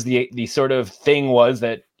up, because the sort of thing was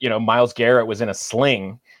that, Myles Garrett was in a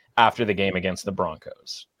sling after the game against the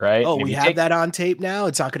Broncos, right? Oh, we have that on tape now.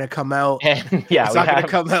 It's not going to come out. And yeah, it's not going to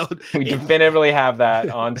come out. We definitively have that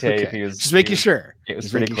on tape. Okay. Just making sure. It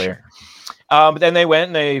was pretty clear. But then they went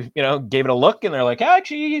and they, gave it a look, and they're like,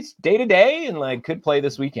 actually, he's day to day and like could play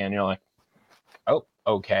this weekend. You're like, oh,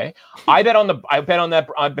 okay. I bet on the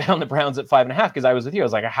Browns at 5.5 because I was with you. I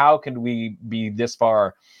was like, how could we be this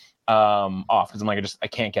far off? Because I'm like, I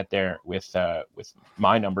can't get there with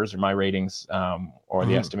my numbers or my ratings or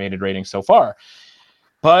the estimated ratings so far.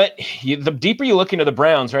 But the deeper you look into the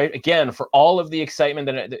Browns, right? Again, for all of the excitement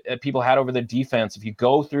that people had over the defense, if you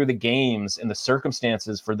go through the games and the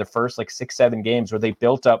circumstances for the first 6-7 games where they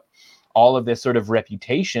built up all of this sort of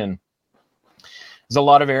reputation, there's a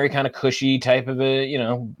lot of very kind of cushy type of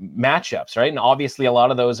matchups, right? And obviously a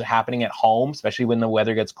lot of those are happening at home, especially when the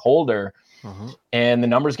weather gets colder. And the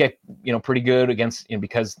numbers get pretty good against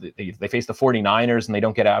because they face the 49ers and they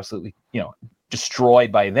don't get absolutely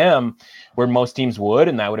destroyed by them where most teams would,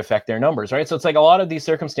 and that would affect their numbers, right? So it's like a lot of these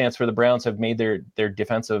circumstances for the Browns have made their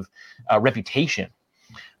defensive reputation.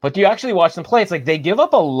 But you actually watch them play, it's like they give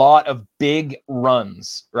up a lot of big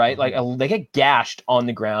runs, right? Like they get gashed on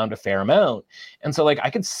the ground a fair amount. And so I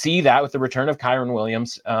could see that with the return of Kyren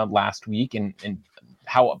Williams last week and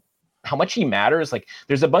how much he matters. Like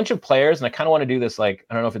there's a bunch of players, and I kind of want to do this, I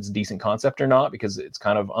don't know if it's a decent concept or not, because it's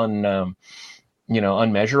kind of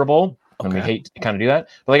unmeasurable. And we hate to kind of do that.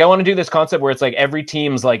 But I want to do this concept where it's every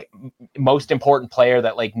team's most important player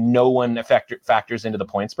that no one factors into the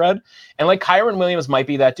point spread. And Kyren Williams might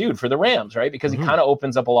be that dude for the Rams, right? Because he kind of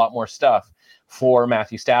opens up a lot more stuff for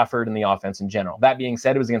Matthew Stafford and the offense in general. That being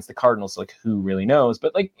said, it was against the Cardinals, who really knows?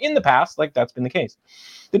 But in the past, that's been the case.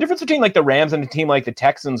 The difference between the Rams and a team like the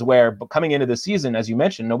Texans, where coming into the season, as you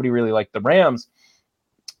mentioned, nobody really liked the Rams,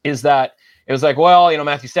 is that it was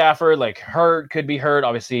Matthew Stafford, could be hurt.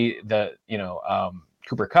 Obviously, the,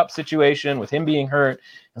 Cooper Kupp situation with him being hurt.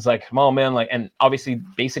 It's come on, man. And obviously,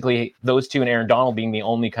 basically, those two and Aaron Donald being the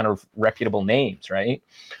only kind of reputable names, right?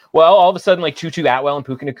 Well, all of a sudden, Tutu Atwell and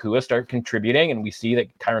Puka Nacua start contributing, and we see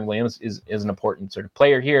that Kyren Williams is an important sort of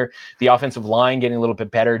player here. The offensive line getting a little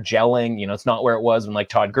bit better, gelling. It's not where it was when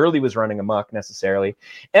Todd Gurley was running amok necessarily.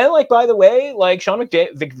 And by the way, Sean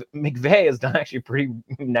McVay has done actually a pretty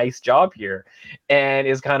nice job here, and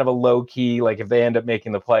is kind of a low key, if they end up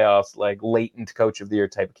making the playoffs, latent coach of the year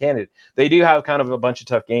type of candidate. They do have kind of a bunch of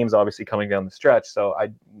tough games, obviously, coming down the stretch. So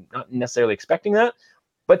I'm not necessarily expecting that.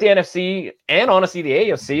 But the NFC and honestly the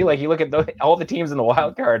AFC, you look at all the teams in the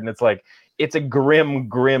wild card, and it's a grim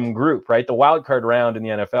group, right? The wild card round in the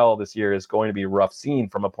NFL this year is going to be a rough scene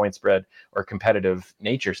from a point spread or competitive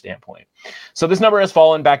nature standpoint. So this number has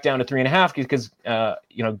fallen back down to 3.5 because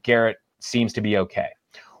Garrett seems to be okay.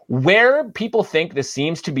 Where people think this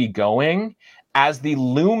seems to be going as the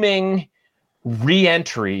looming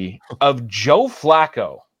re-entry of Joe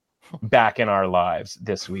Flacco back in our lives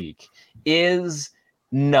this week is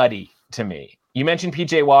nutty to me. You mentioned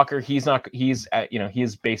PJ Walker. He's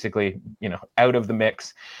basically, out of the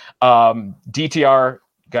mix. DTR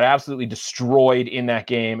got absolutely destroyed in that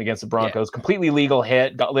game against the Broncos. Yeah. Completely legal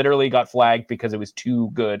hit. Got flagged because it was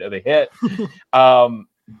too good of a hit.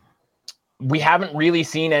 We haven't really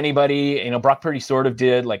seen anybody, Brock Purdy sort of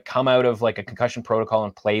did come out of a concussion protocol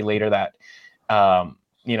and play later that,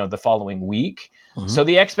 the following week. So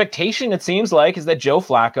the expectation, it seems is that Joe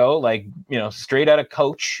Flacco, straight out of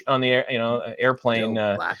coach on the airplane,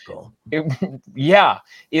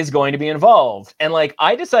 is going to be involved. And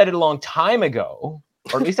I decided a long time ago,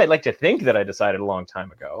 or at least I'd like to think that I decided a long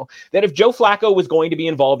time ago, that if Joe Flacco was going to be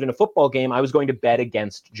involved in a football game, I was going to bet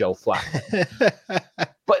against Joe Flacco.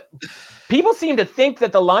 But people seem to think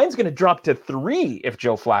that the line's going to drop to 3 if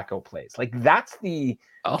Joe Flacco plays. That's the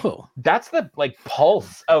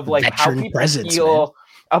pulse of how people feel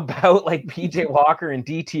about PJ Walker and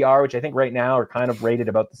DTR, which I think right now are kind of rated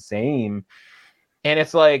about the same. And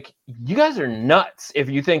it's you guys are nuts if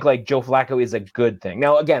you think Joe Flacco is a good thing.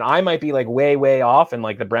 Now, again, I might be way off, and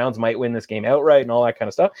the Browns might win this game outright and all that kind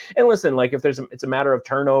of stuff. And listen, if it's a matter of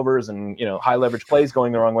turnovers and high leverage plays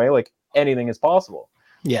going the wrong way, anything is possible.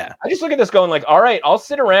 Yeah, I just look at this going all right, I'll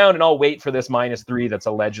sit around and I'll wait for this -3 that's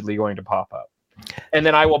allegedly going to pop up. And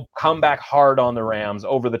then I will come back hard on the Rams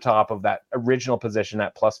over the top of that original position,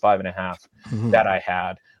 that +5.5 that I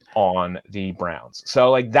had on the Browns.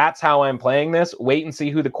 So that's how I'm playing this. Wait and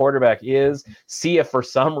see who the quarterback is. See if for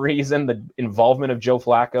some reason the involvement of Joe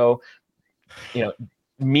Flacco,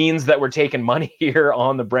 means that we're taking money here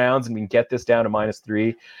on the Browns and we can get this down to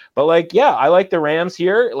 -3. But I like the Rams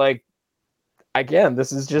here. again,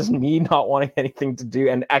 this is just me not wanting anything to do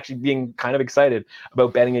and actually being kind of excited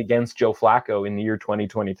about betting against Joe Flacco in the year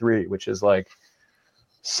 2023, which is like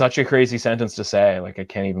such a crazy sentence to say. Like, I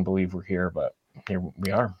can't even believe we're here, but here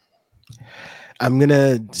we are. I'm going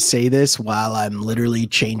to say this while I'm literally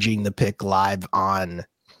changing the pick live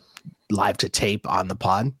to tape on the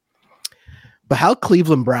pod. But how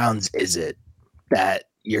Cleveland Browns is it that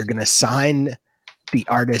you're going to sign the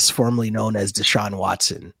artist formerly known as Deshaun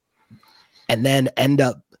Watson and then end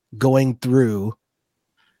up going through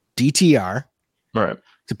DTR right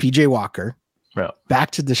to PJ Walker, right,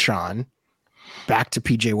 back to Deshaun, back to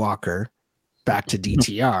PJ Walker, back to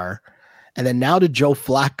DTR, and then now to Joe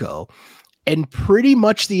Flacco. And pretty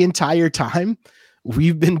much the entire time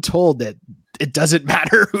we've been told that it doesn't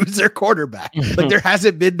matter who's their quarterback. Like there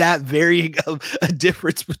hasn't been that varying of a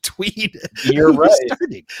difference between You're right.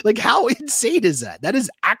 starting. Like how insane is that? That is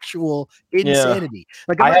actual insanity. Yeah.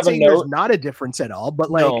 Like I'm not saying there's not a difference at all,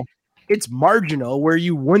 but like it's marginal where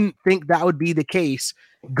you wouldn't think that would be the case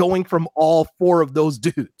going from all four of those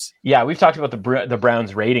dudes. Yeah, we've talked about the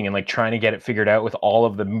Browns rating and like trying to get it figured out with all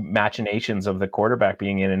of the machinations of the quarterback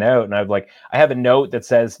being in and out. And I have a note that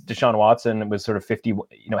says Deshaun Watson was sort of 50,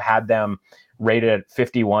 had them rated at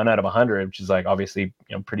 51 out of 100, which is like obviously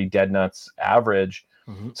pretty dead nuts average.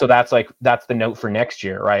 Mm-hmm. So that's the note for next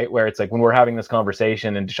year, right? Where it's like when we're having this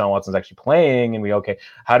conversation and Deshaun Watson's actually playing and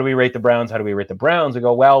how do we rate the Browns? How do we rate the Browns? We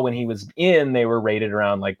go, well, when he was in, they were rated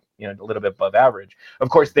around a little bit above average. Of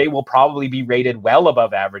course, they will probably be rated well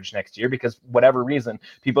above average next year because whatever reason,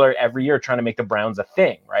 people are every year trying to make the Browns a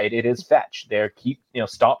thing, right? It is fetch.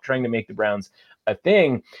 Stop trying to make the Browns a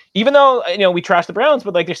thing, even though we trash the Browns,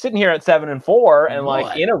 but like they're sitting here at 7-4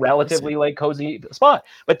 and in a relatively cozy spot.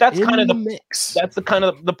 But that's kind of the mix. That's the kind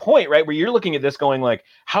of the point, right? Where you're looking at this going like,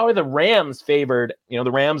 how are the Rams favored?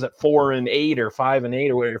 The Rams at 4-8 or 5-8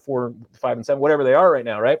 or whatever, 4-5-7, whatever they are right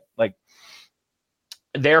now, right? Like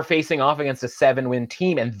they're facing off against a 7-win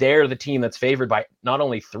team, and they're the team that's favored by not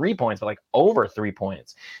only 3 points, but like over 3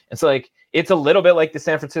 points. And so it's a little bit like the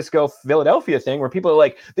San Francisco Philadelphia thing where people are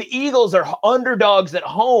like, the Eagles are underdogs at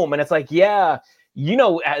home. And it's like, yeah,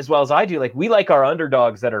 as well as I do, like we like our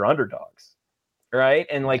underdogs that are underdogs. Right.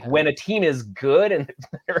 And like when a team is good and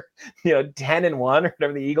they're, 10-1 or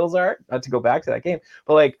whatever the Eagles are, not to go back to that game,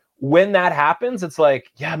 but like when that happens, it's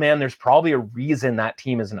like, yeah, man, there's probably a reason that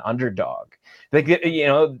team is an underdog. Like,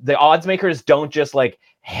 the odds makers don't just like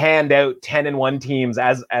hand out 10-1 teams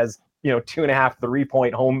as 2.5, 3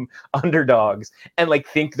 point home underdogs and like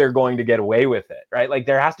think they're going to get away with it, right? Like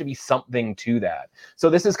there has to be something to that. So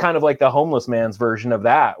this is kind of like the homeless man's version of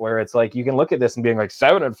that, where it's like you can look at this and being like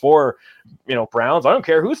 7-4, Browns. I don't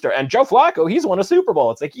care who's there. And Joe Flacco, he's won a Super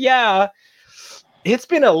Bowl. It's like, yeah, it's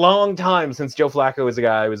been a long time since Joe Flacco was a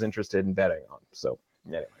guy I was interested in betting on. So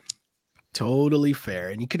anyway. Totally fair.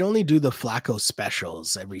 And you can only do the Flacco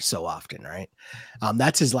specials every so often, right?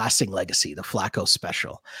 That's his lasting legacy, the Flacco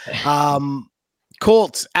special.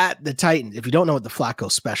 Colts at the Titans. If you don't know what the Flacco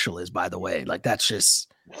special is, by the way, like that's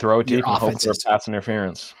just throw it deep and hope for pass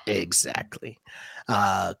interference. Exactly.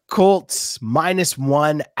 Colts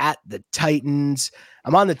 -1 at the Titans.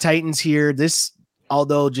 I'm on the Titans here. This,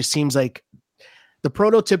 although just seems like the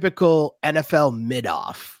prototypical NFL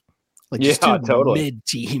mid-off. Like just two mid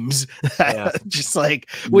teams, just like,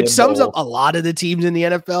 which sums up a lot of the teams in the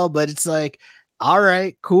NFL, but it's like, all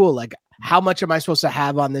right, cool. Like, how much am I supposed to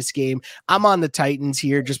have on this game? I'm on the Titans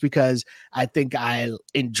here just because I think I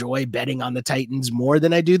enjoy betting on the Titans more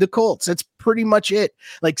than I do the Colts. That's pretty much it.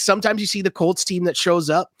 Like sometimes you see the Colts team that shows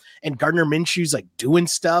up and Gardner Minshew's like doing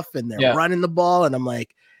stuff and they're running the ball. And I'm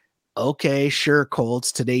like, okay, sure,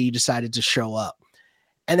 Colts, today you decided to show up.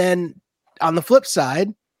 And then on the flip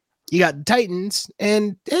side, you got the Titans,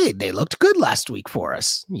 and hey, they looked good last week for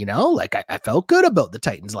us. Like I felt good about the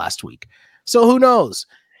Titans last week. So who knows?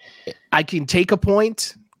 I can take a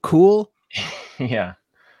point. Cool. Yeah.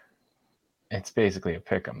 It's basically a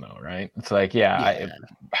pick 'em though, right? It's like,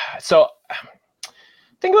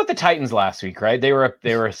 think about the Titans last week, right? They were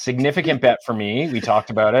a significant bet for me. We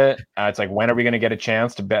talked about it. It's like, when are we going to get a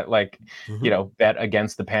chance to bet bet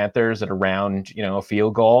against the Panthers at around, a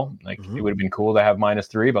field goal? Like it would have been cool to have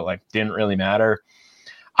 -3, but like didn't really matter.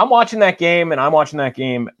 I'm watching that game and I'm watching that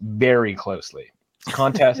game very closely.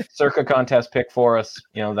 Circa contest pick for us.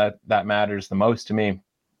 That matters the most to me.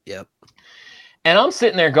 Yep. And I'm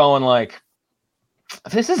sitting there going like,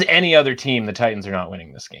 if this is any other team, the Titans are not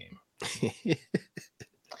winning this game.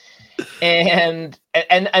 And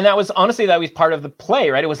that was honestly, that was part of the play,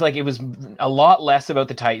 right? It was a lot less about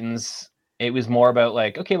the Titans It was more about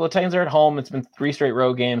like, okay, well, the Titans are at home. It's been 3 straight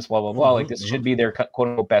road games, blah, blah, blah. Like this should be their quote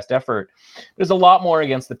unquote best effort. There's a lot more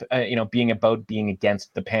against the, being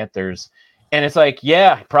against the Panthers. And it's like,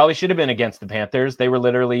 yeah, probably should have been against the Panthers. They were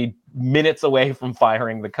literally minutes away from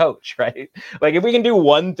firing the coach, right? Like if we can do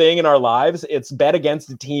one thing in our lives, it's bet against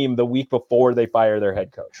a team the week before they fire their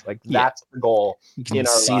head coach. Like that's the goal. You can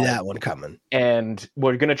see that one coming. And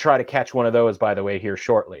we're going to try to catch one of those, by the way, here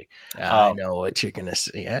shortly. I know what you're going to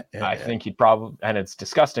see. I think you'd probably, and it's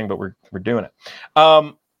disgusting, but we're doing it.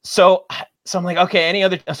 So I'm like, okay, any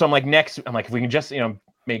other, so I'm like if we can just,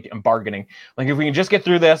 I'm bargaining. Like if we can just get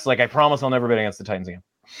through this, like I promise I'll never bet against the Titans again.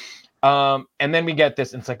 And then we get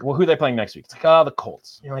this, and it's like, well, who are they playing next week? It's like, the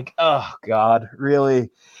Colts. You're like, oh God, really?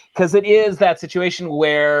 Because it is that situation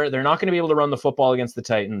where they're not going to be able to run the football against the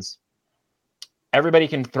Titans. Everybody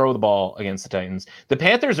can throw the ball against the Titans. The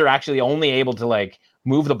Panthers are actually only able to like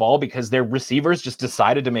move the ball because their receivers just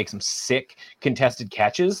decided to make some sick contested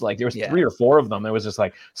catches. Like there was 3 or 4 of them. It was just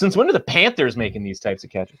like, since when are the Panthers making these types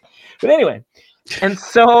of catches? But anyway. And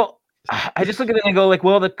so I just look at it and go like,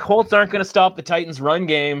 well, the Colts aren't going to stop the Titans run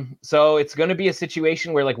game. So it's going to be a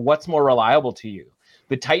situation where like, what's more reliable to you?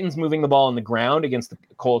 The Titans moving the ball on the ground against the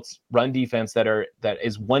Colts run defense that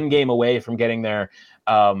is 1 game away from getting their,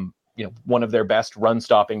 one of their best run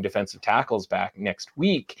stopping defensive tackles back next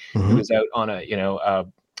week, who is out on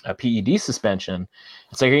a PED suspension.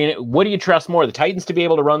 It's like, what do you trust more, the Titans to be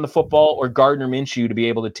able to run the football or Gardner Minshew to be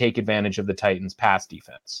able to take advantage of the Titans pass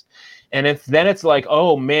defense? And it's like,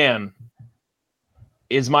 oh man,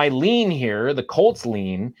 is my lean here, the Colts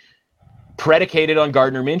lean, predicated on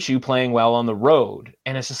Gardner Minshew playing well on the road?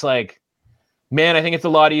 And it's just like, man, I think it's a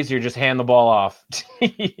lot easier just hand the ball off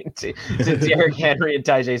to Derrick Henry and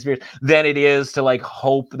Tyjae Spears than it is to like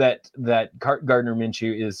hope that Gardner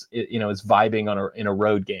Minshew is vibing in a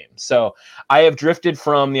road game. So I have drifted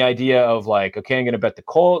from the idea of like, okay, I'm going to bet the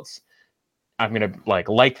Colts, I'm going to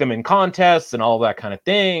like them in contests and all that kind of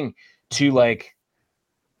thing, to like,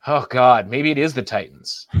 oh God, maybe it is the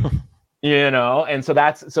Titans. And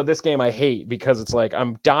so this game I hate because it's like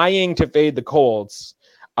I'm dying to fade the Colts.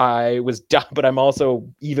 But I'm also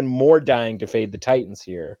even more dying to fade the Titans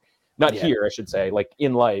here. Here, I should say, like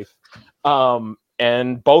in life.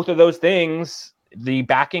 And both of those things, the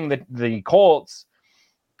backing the Colts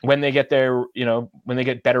when they get when they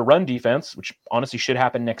get better run defense, which honestly should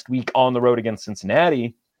happen next week on the road against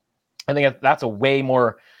Cincinnati, I think that's a way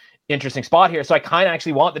more interesting spot here. So I kind of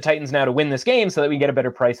actually want the Titans now to win this game so that we get a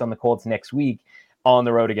better price on the Colts next week on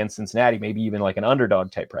the road against Cincinnati, maybe even like an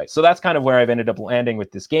underdog type price. So that's kind of where I've ended up landing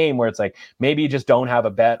with this game, where it's like, maybe you just don't have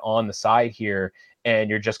a bet on the side here. And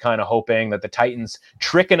you're just kind of hoping that the Titans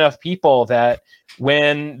trick enough people that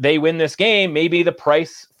when they win this game, maybe the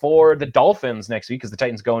price for the Dolphins next week, because the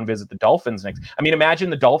Titans go and visit the Dolphins next. I mean,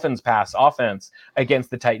 imagine the Dolphins pass offense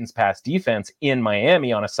against the Titans pass defense in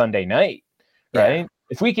Miami on a Sunday night, right?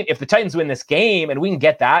 Yeah. If the Titans win this game and we can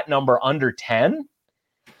get that number under 10,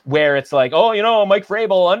 where it's like, oh, Mike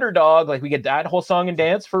Vrabel underdog, like we get that whole song and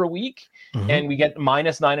dance for a week, and we get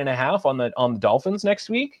minus 9.5 on the Dolphins next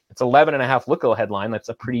week. It's 11.5 look headline. That's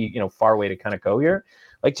a pretty far way to kind of go here.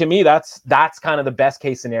 Like to me, that's kind of the best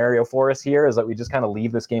case scenario for us here, is that we just kind of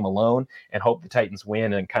leave this game alone and hope the Titans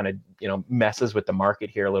win and kind of messes with the market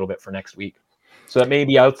here a little bit for next week. So that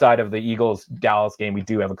maybe outside of the Eagles Dallas game, we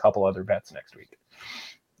do have a couple other bets next week.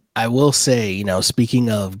 I will say,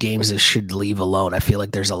 speaking of games that should leave alone, I feel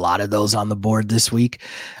like there's a lot of those on the board this week.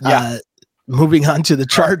 Yeah. Moving on to the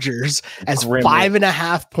Chargers as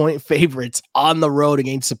 5.5 point favorites on the road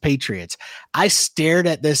against the Patriots. I stared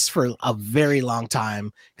at this for a very long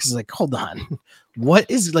time because like, hold on.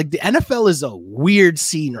 What is like the NFL is a weird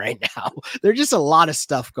scene right now. There's just a lot of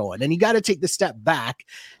stuff going and you got to take the step back.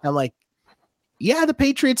 And I'm like, yeah, the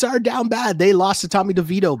Patriots are down bad. They lost to Tommy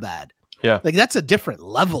DeVito bad. Yeah. Like that's a different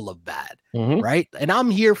level of bad. Right. And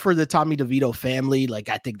I'm here for the Tommy DeVito family. Like,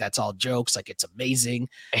 I think that's all jokes. Like, it's amazing.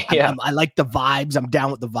 Yeah. I like the vibes. I'm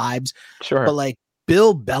down with the vibes. Sure. But like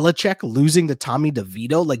Bill Belichick losing to Tommy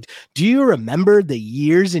DeVito. Like, do you remember the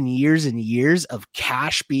years and years and years of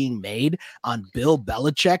cash being made on Bill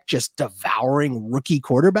Belichick just devouring rookie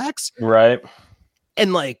quarterbacks? Right.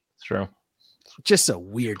 And like, it's true. Just a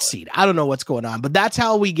weird scene. I don't know what's going on, but that's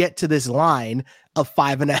how we get to this line of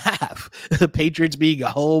 5.5. The Patriots being a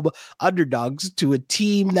home underdogs to a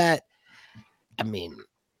team that, I mean,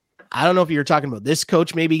 I don't know if you're talking about this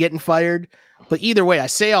coach maybe getting fired, but either way, I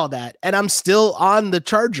say all that and I'm still on the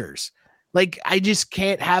Chargers. Like, I just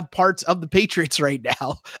can't have parts of the Patriots right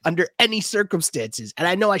now under any circumstances. And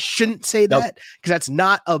I know I shouldn't say that because that's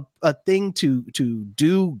not a a thing to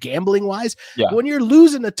do gambling wise. Yeah. When you're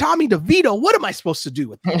losing to Tommy DeVito, what am I supposed to do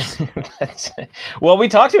with this? Well, we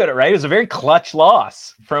talked about it, right? It was a very clutch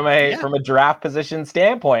loss from a draft position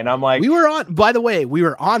standpoint. I'm like, by the way, we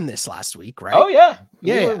were on this last week, right? Oh yeah.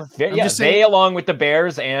 Yeah. They, along with the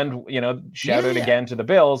Bears and, shout out again to the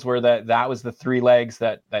Bills, where that was the three legs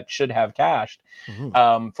that should have cashed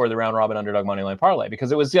for the round robin underdog moneyline parlay,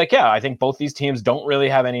 because it was like, I think both these teams don't really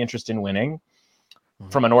have any interest in winning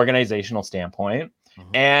from an organizational standpoint.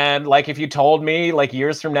 And like, if you told me like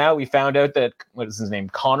years from now, we found out that, what is his name?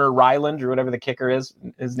 Connor Ryland or whatever the kicker is,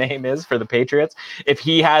 his name is for the Patriots. If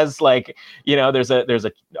he has like, there's a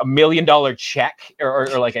 $1 million check or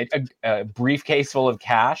like a briefcase full of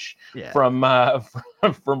cash from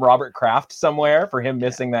Robert Kraft somewhere for him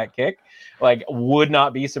missing that kick, like would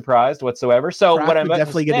not be surprised whatsoever. So Kraft what I'm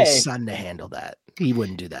definitely get his son to handle that. He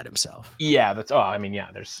wouldn't do that himself. Yeah.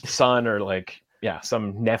 There's son or like,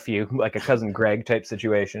 some nephew, like a cousin Greg type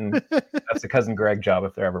situation. That's a cousin Greg job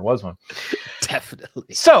if there ever was one.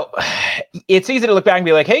 Definitely. So it's easy to look back and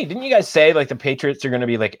be like, hey, didn't you guys say like the Patriots are going to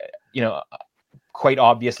be like, quite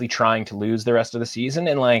obviously trying to lose the rest of the season?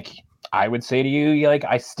 And like, I would say to you, like,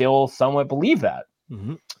 I still somewhat believe that.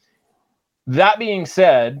 That being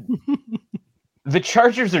said, the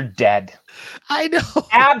Chargers are dead. I know.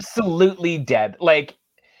 Absolutely dead. Like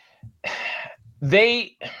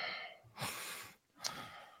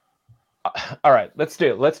all right, let's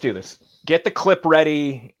do this. Get the clip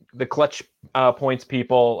ready, the clutch points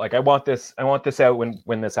people. Like I want this out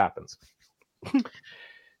when this happens.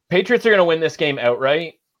 Patriots are going to win this game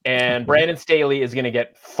outright, and Brandon Staley is going to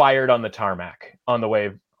get fired on the tarmac on the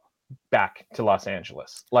way back to Los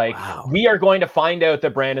Angeles. Like we are going to find out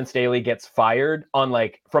that Brandon Staley gets fired on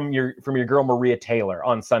like from your girl Maria Taylor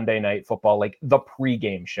on Sunday Night Football, like the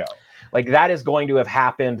pregame show. Like that is going to have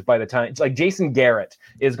happened by the time. It's like Jason Garrett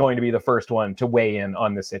is going to be the first one to weigh in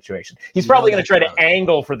on this situation. He's probably going to try to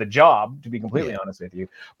angle for the job, to be completely honest with you.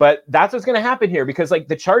 But that's what's going to happen here, because like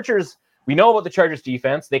the Chargers, we know about the Chargers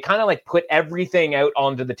defense. They kind of like put everything out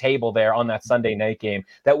onto the table there on that Sunday night game.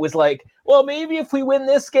 That was like, well, maybe if we win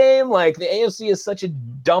this game, like the AFC is such a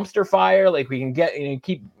dumpster fire, like we can get,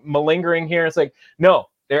 keep malingering here. It's like, no,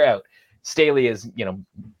 they're out. Staley is,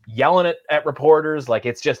 yelling at reporters. Like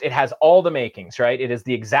it has all the makings, right? It is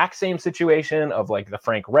the exact same situation of like the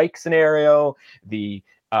Frank Reich scenario, the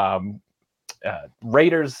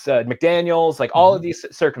Raiders, McDaniels, like all of these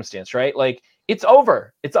circumstances, right? Like it's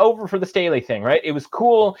over. It's over for the Staley thing, right? It was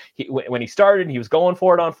cool. When he started, he was going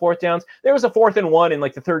for it on fourth downs. There was a 4th and 1 in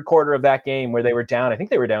like the third quarter of that game where they were down. I think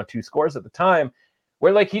they were down 2 scores at the time,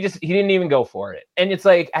 where like he didn't even go for it. And it's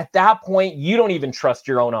like at that point, you don't even trust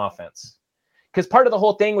your own offense. Because part of the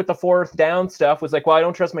whole thing with the 4th down stuff was like, well, I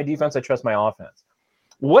don't trust my defense, I trust my offense.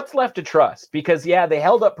 What's left to trust? Because they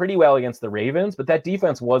held up pretty well against the Ravens, but that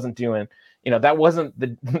defense wasn't doing, that wasn't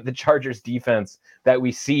the Chargers defense that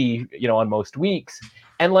we see, on most weeks.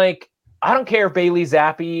 And like, I don't care if Bailey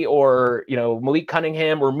Zappi or, Malik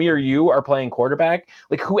Cunningham or me or you are playing quarterback.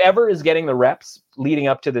 Like whoever is getting the reps leading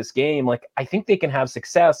up to this game, like I think they can have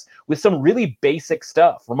success with some really basic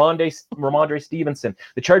stuff. Ramondre Stevenson.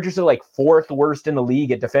 The Chargers are like 4th worst in the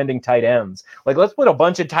league at defending tight ends. Like let's put a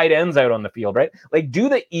bunch of tight ends out on the field, right? Like do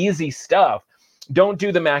the easy stuff. Don't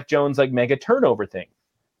do the Mac Jones like mega turnover thing.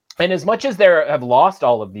 And as much as they have lost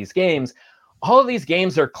all of these games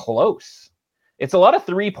are close. It's a lot of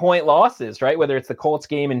 3-point losses, right? Whether it's the Colts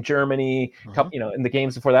game in Germany, in the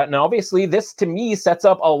games before that. And obviously this to me sets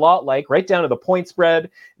up a lot like right down to the point spread,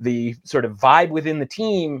 the sort of vibe within the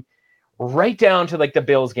team, right down to like the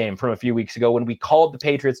Bills game from a few weeks ago when we called the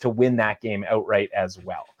Patriots to win that game outright as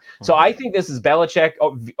well. So I think this is Belichick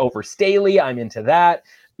over Staley. I'm into that.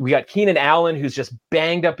 We got Keenan Allen, who's just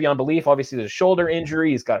banged up beyond belief. Obviously, there's a shoulder injury.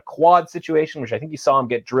 He's got a quad situation, which I think you saw him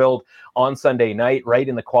get drilled on Sunday night, right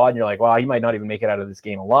in the quad. And you're like, wow, he might not even make it out of this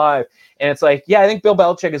game alive. And it's like, I think Bill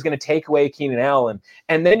Belichick is going to take away Keenan Allen.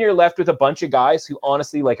 And then you're left with a bunch of guys who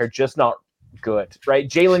honestly like are just not good, right?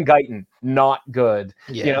 Jalen Guyton, not good.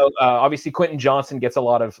 Yeah. Obviously Quentin Johnson gets a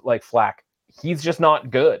lot of like flack. He's just not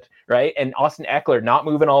good, right? And Austin Eckler not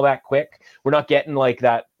moving all that quick. We're not getting like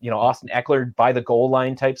that, Austin Eckler by the goal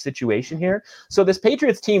line type situation here. So this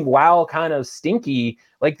Patriots team, while kind of stinky,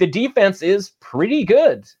 like the defense is pretty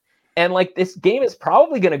good. And like this game is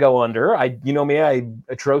probably going to go under. I'm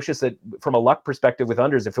atrocious from a luck perspective with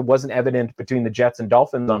unders. If it wasn't evident between the Jets and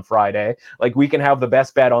Dolphins on Friday, like we can have the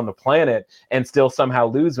best bet on the planet and still somehow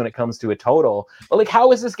lose when it comes to a total. But like,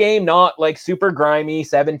 how is this game not like super grimy,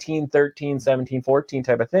 17-13, 17-14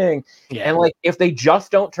 type of thing? Yeah. And like, if they just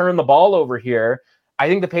don't turn the ball over here, I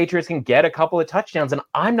think the Patriots can get a couple of touchdowns, and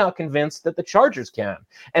I'm not convinced that the Chargers can.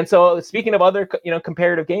 And so, speaking of other,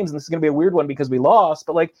 comparative games, and this is going to be a weird one because we lost,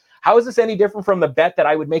 but like, how is this any different from the bet that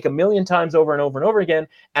I would make a million times over and over and over again?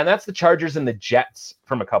 And that's the Chargers and the Jets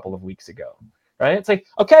from a couple of weeks ago, right? It's like,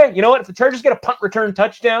 okay, you know what? If the Chargers get a punt return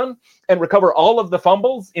touchdown and recover all of the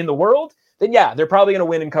fumbles in the world, then yeah, they're probably going to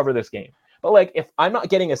win and cover this game. But like, if I'm not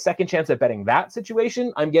getting a second chance at betting that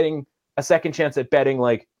situation, I'm getting a second chance at betting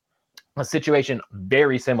like a situation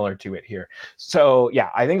very similar to it here. So yeah,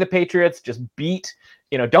 I think the Patriots just beat,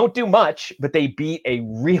 don't do much, but they beat a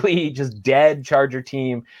really just dead Charger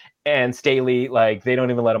team. And Staley, like, they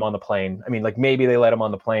don't even let him on the plane. I mean, like, maybe they let him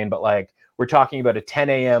on the plane, but like, we're talking about a 10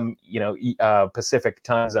 a.m., Pacific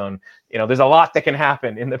time zone. There's a lot that can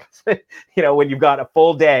happen in the, when you've got a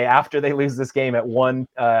full day after they lose this game at 1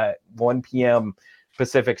 p.m.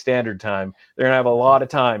 Pacific Standard Time. They're gonna have a lot of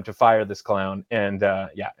time to fire this clown, and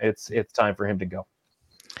it's time for him to go.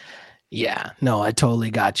 Yeah, no, I totally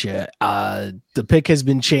got you. The pick has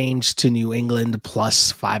been changed to New England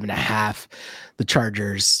plus 5.5. The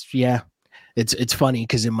Chargers, yeah, it's funny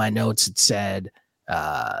because in my notes it said,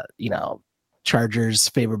 Chargers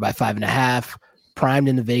favored by 5.5, primed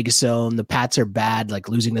in the Vegas zone. The Pats are bad, like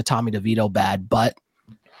losing to Tommy DeVito bad, but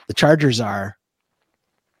the Chargers are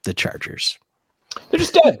the Chargers. They're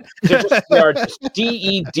just dead. They are just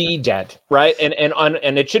DED dead, right?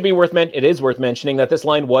 And it should be it is worth mentioning that this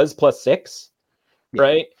line was +6,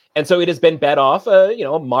 right? And so it has been bet off a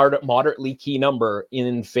moderately key number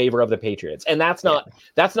in favor of the Patriots, and that's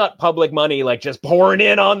not public money like just pouring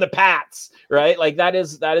in on the Pats, right? Like that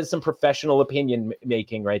is some professional opinion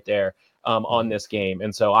making right there on this game.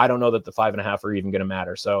 And so I don't know that the 5.5 are even going to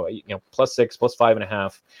matter. So +6,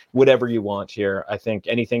 +5.5, whatever you want here. I think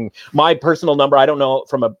anything. My personal number, I don't know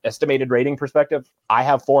from an estimated rating perspective. I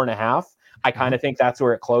have 4.5. I kind of think that's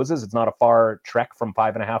where it closes. It's not a far trek from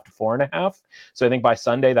 5.5 to 4.5. So I think by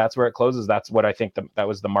Sunday, that's where it closes. That's what I think that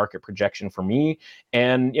was the market projection for me.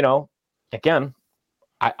 And, again,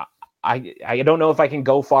 I don't know if I can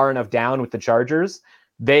go far enough down with the Chargers.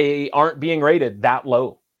 They aren't being rated that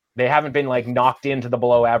low. They haven't been like knocked into the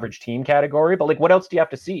below average team category, but like, what else do you have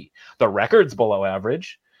to see? The record's below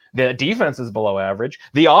average. The defense is below average.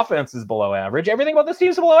 The offense is below average. Everything about this team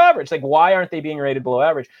is below average. Like, why aren't they being rated below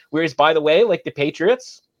average? Whereas, by the way, like the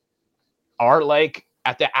Patriots are like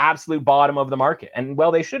at the absolute bottom of the market. And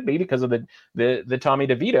well, they should be because of the Tommy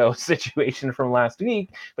DeVito situation from last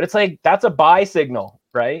week. But it's like, that's a buy signal,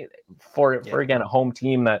 right? For again, a home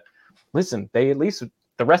team that, listen, they at least,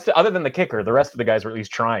 the rest, other than the kicker, the rest of the guys were at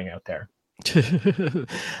least trying out there.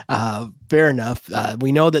 Fair enough.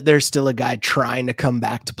 We know that there's still a guy trying to come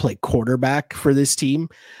back to play quarterback for this team,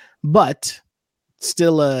 but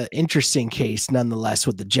still a interesting case nonetheless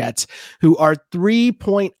with the Jets, who are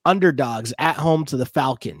 3-point underdogs at home to the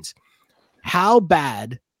Falcons. How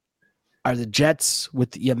bad are the Jets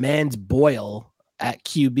with your man's Boyle at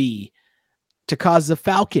QB to cause the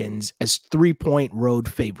Falcons as 3-point road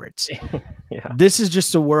favorites? Yeah. This is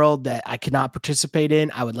just a world that I cannot participate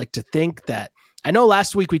in. I would like to think that, I know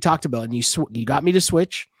last week we talked about, and you got me to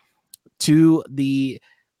switch to the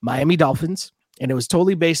Miami Dolphins, and it was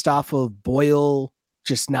totally based off of Boyle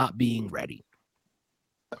just not being ready.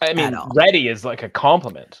 I mean, ready is like a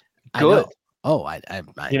compliment. Good. I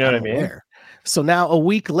you know what I mean? Aware. So now a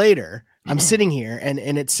week later, I'm sitting here and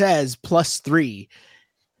it says +3,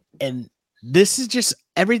 and this is just,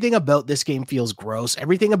 everything about this game feels gross.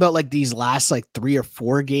 Everything about like these last like 3 or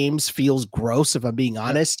 4 games feels gross, if I'm being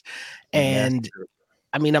honest. And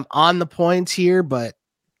I mean, I'm on the points here, but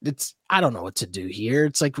I don't know what to do here.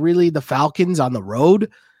 It's like, really, the Falcons on the road,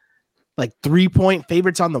 like 3-point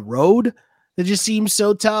favorites on the road. It just seems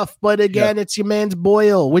so tough. But again, It's your man's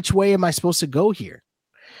Boyle. Which way am I supposed to go here?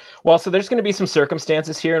 Well, so there's going to be some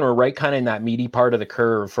circumstances here, and we're right kind of in that meaty part of the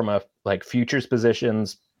curve from a like futures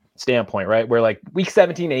positions standpoint, right? Where like week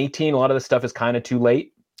 17, 18, a lot of the stuff is kind of too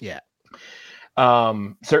late. Yeah.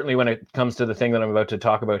 Certainly when it comes to the thing that I'm about to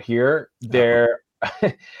talk about here, there,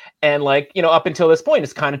 and like, up until this point,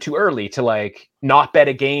 it's kind of too early to like not bet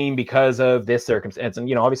a game because of this circumstance.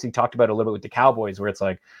 And, obviously talked about it a little bit with the Cowboys, where it's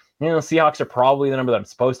like, Seahawks are probably the number that I'm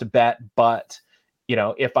supposed to bet, but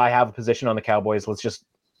if I have a position on the Cowboys, let's just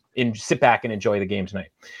sit back and enjoy the game tonight.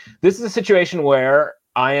 This is a situation where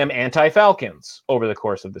I am anti-Falcons over the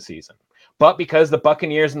course of the season, but because the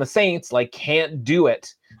Buccaneers and the Saints like can't do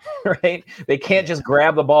it, right? They can't just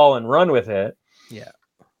grab the ball and run with it. Yeah.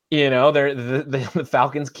 The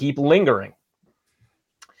Falcons keep lingering.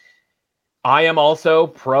 I am also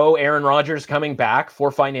pro Aaron Rodgers coming back for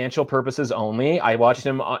financial purposes only. I watched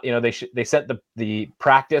him, they sent the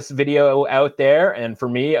practice video out there. And for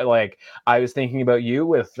me, like, I was thinking about you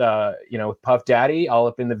with, with Puff Daddy all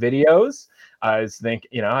up in the videos. I was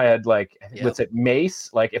thinking, I had what's it, Mace?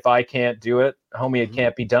 Like, if I can't do it, homie, it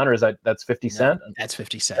can't be done. Or is that's 50 Cent? That's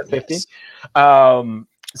 50 Cent. That's 50. Yes.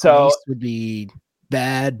 So Mace would be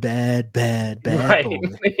bad right. boy.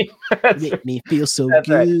 Make me feel so good.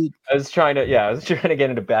 Right. I was trying to get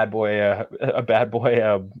into bad boy, a bad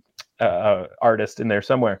boy artist in there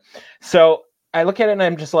somewhere. So I look at it and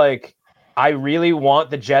I'm just like, I really want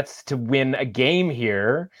the Jets to win a game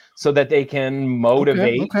here so that they can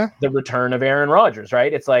motivate the return of Aaron Rodgers,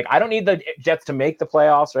 right? It's like, I don't need the Jets to make the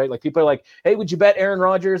playoffs, right? Like, people are like, hey, would you bet Aaron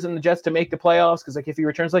Rodgers and the Jets to make the playoffs? Because like, if he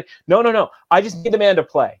returns, like, no. I just need the man to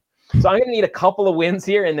play. So I'm going to need a couple of wins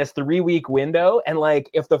here in this 3-week window. And like,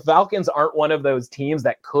 if the Falcons aren't one of those teams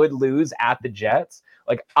that could lose at the Jets,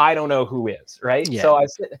 like, I don't know who is, right? Yeah. So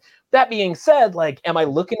that being said, like, am I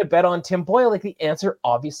looking to bet on Tim Boyle? Like, the answer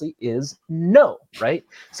obviously is no, right?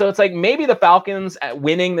 So it's like, maybe the Falcons at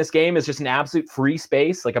winning this game is just an absolute free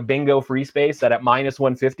space, like a bingo free space that at minus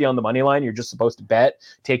 150 on the money line, you're just supposed to bet,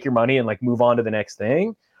 take your money and like move on to the next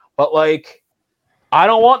thing. But like, I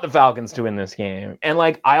don't want the Falcons to win this game. And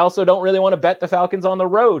like, I also don't really want to bet the Falcons on the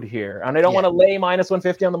road here. And I don't want to lay minus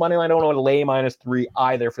 150 on the money line. I don't want to lay -3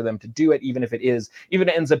 either for them to do it, even if it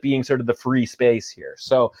ends up being sort of the free space here.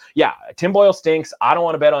 So yeah, Tim Boyle stinks. I don't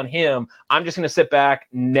want to bet on him. I'm just going to sit back,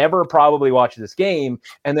 never probably watch this game,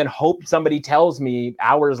 and then hope somebody tells me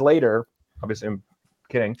hours later. Obviously, I'm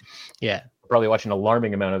kidding. Yeah. Probably watching an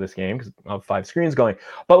alarming amount of this game because I have 5 screens going.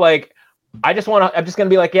 But like, I'm just going to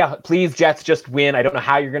be like, yeah, please, Jets, just win. I don't know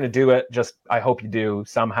how you're going to do it. Just, I hope you do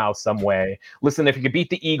somehow, some way. Listen, if you could beat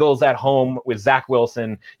the Eagles at home with Zach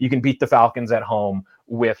Wilson, you can beat the Falcons at home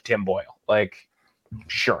with Tim Boyle. Like,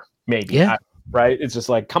 sure, maybe. Yeah. Right? It's just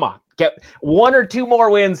like, come on, get 1 or 2 more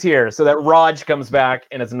wins here so that Raj comes back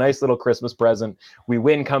and it's a nice little Christmas present. We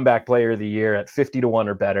win comeback player of the year at 50-1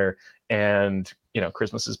 or better. And,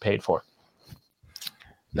 Christmas is paid for.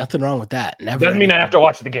 Nothing wrong with that. Never. Doesn't mean I have to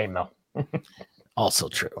watch the game, though. Also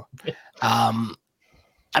true.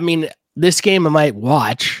 I mean, this game I might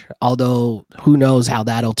watch, although who knows how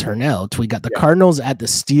that'll turn out. We got the Cardinals at the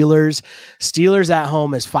Steelers. Steelers at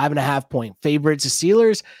home as 5.5-point favorites. The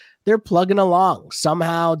Steelers, they're plugging along,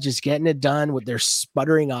 somehow just getting it done with their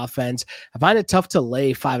sputtering offense. I find it tough to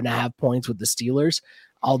lay 5.5 points with the Steelers,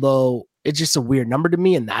 although it's just a weird number to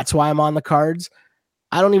me, and that's why I'm on the Cards.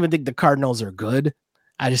 I don't even think the Cardinals are good.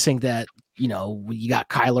 I just think that, you got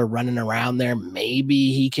Kyler running around there.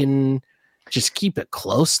 Maybe he can just keep it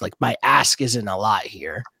close. Like, my ask isn't a lot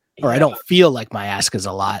here, or I don't feel like my ask is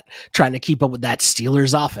a lot trying to keep up with that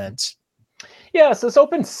Steelers offense. Yeah. So it's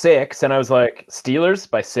open 6. And I was like, Steelers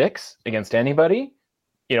by 6 against anybody,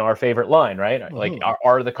 our favorite line, right? Mm-hmm. Like,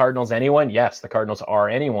 are the Cardinals anyone? Yes, the Cardinals are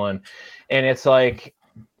anyone. And it's like,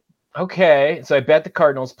 okay. So I bet the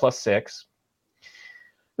Cardinals plus 6.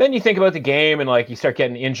 Then you think about the game and like you start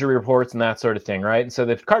getting injury reports and that sort of thing, right? And so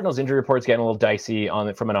the Cardinals injury reports getting a little dicey on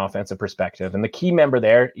it from an offensive perspective. And the key member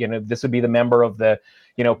there, this would be the member of the,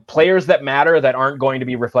 players that matter that aren't going to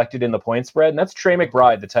be reflected in the point spread. And that's Trey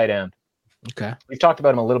McBride, the tight end. Okay. We've talked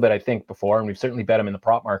about him a little bit, I think, before, and we've certainly bet him in the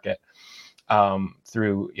prop market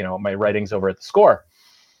through, my writings over at The Score.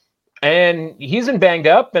 And he's been banged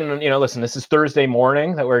up. And, listen, this is Thursday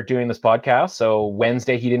morning that we're doing this podcast. So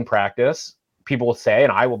Wednesday he didn't practice. People will say,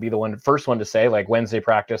 and I will be the first one to say, like, Wednesday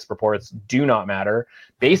practice reports do not matter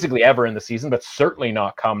basically ever in the season, but certainly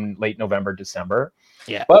not come late November, December.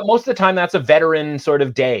 Yeah. But most of the time that's a veteran sort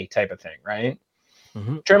of day type of thing, right?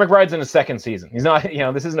 Mm-hmm. Trey McBride's in his 2nd season. He's not,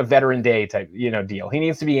 this isn't a veteran day type, deal. He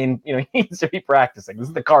needs to be in, he needs to be practicing. This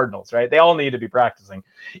is the Cardinals, right? They all need to be practicing,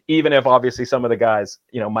 even if obviously some of the guys,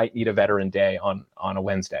 might need a veteran day on a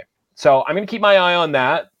Wednesday. So I'm going to keep my eye on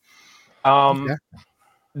that. Okay.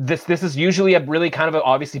 This is usually a really kind of an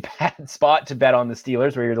obviously bad spot to bet on the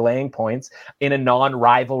Steelers, where you're laying points in a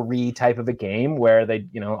non-rivalry type of a game where they,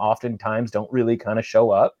 oftentimes don't really kind of show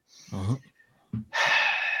up. Mm-hmm.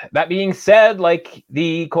 That being said, like,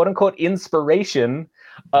 the quote unquote inspiration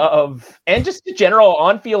of, and just the general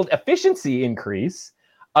on-field efficiency increase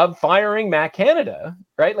of firing Matt Canada,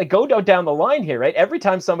 right? Like, go down the line here, right? Every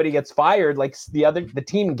time somebody gets fired, like the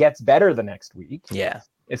team gets better the next week. Yeah.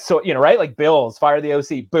 It's so, right? Like, Bills fire the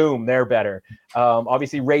OC, boom, they're better.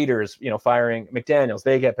 Obviously Raiders, firing McDaniels,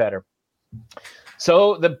 they get better.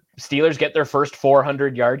 So the Steelers get their first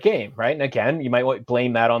 400-yard game, right? And again, you might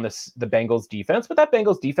blame that on the Bengals defense, but that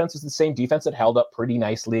Bengals defense was the same defense that held up pretty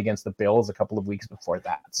nicely against the Bills a couple of weeks before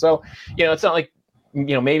that. So, it's not like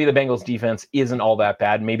maybe the Bengals defense isn't all that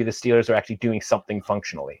bad. Maybe the Steelers are actually doing something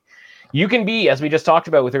functionally. You can be, as we just talked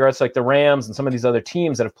about with regards to like the Rams and some of these other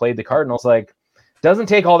teams that have played the Cardinals, like doesn't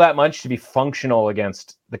take all that much to be functional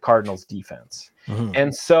against the Cardinals defense. Mm-hmm.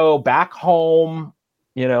 And so back home,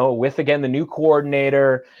 with, again, the new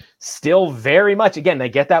coordinator, still very much, again, they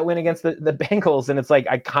get that win against the Bengals. And it's like,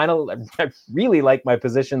 I really like my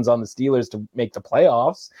positions on the Steelers to make the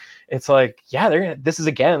playoffs. It's like, yeah, this is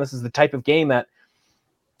the type of game that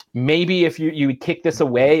maybe if you would kick this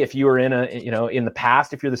away, if you were in in the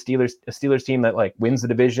past, if you're a Steelers team that like wins the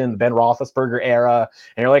division, the Ben Roethlisberger era,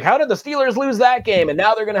 and you're like, how did the Steelers lose that game? And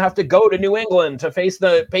now they're going to have to go to New England to face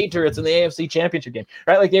the Patriots in the AFC Championship game,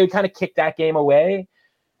 right? Like they would kind of kick that game away.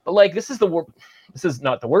 But like, this is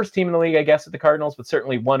not the worst team in the league, I guess, at the Cardinals, but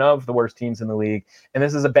certainly one of the worst teams in the league. And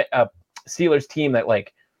this is a Steelers team that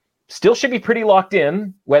like still should be pretty locked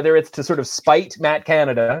in, whether it's to sort of spite Matt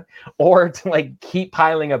Canada or to like keep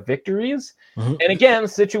piling up victories. Mm-hmm. And again,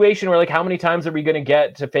 situation where like, how many times are we going to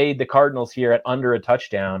get to fade the Cardinals here at under a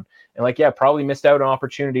touchdown? And like, probably missed out on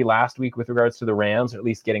opportunity last week with regards to the Rams, or at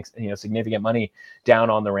least getting, significant money down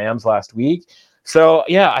on the Rams last week. So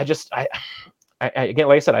yeah, I again,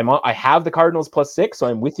 like I said, I have the Cardinals +6, so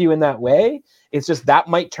I'm with you in that way. It's just that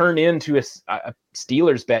might turn into a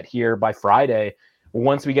Steelers bet here by Friday,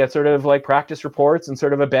 once we get sort of like practice reports and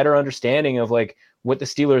sort of a better understanding of like what the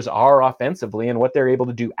Steelers are offensively and what they're able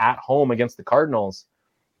to do at home against the Cardinals.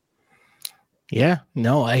 Yeah,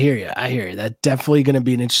 no, I hear you. That's definitely going to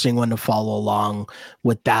be an interesting one to follow along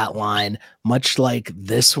with that line, much like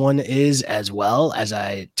this one is as well. As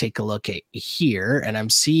I take a look at here, and I'm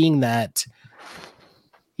seeing that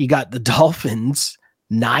you got the Dolphins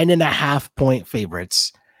 9.5-point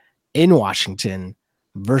favorites in Washington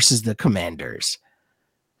versus the Commanders.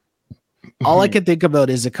 All I can think about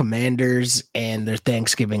is the Commanders and their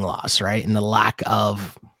Thanksgiving loss, right? And the lack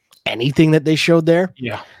of anything that they showed there.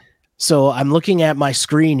 Yeah. So I'm looking at my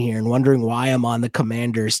screen here and wondering why I'm on the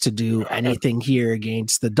Commanders to do anything here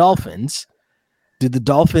against the Dolphins. Do the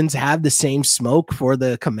Dolphins have the same smoke for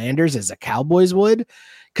the Commanders as the Cowboys would?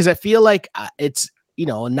 Because I feel like it's,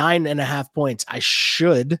 9.5 points. I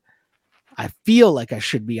feel like I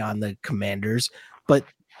should be on the Commanders, but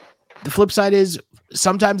the flip side is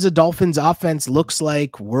sometimes the Dolphins offense looks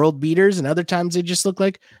like world beaters and other times they just look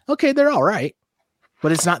like, okay, they're all right,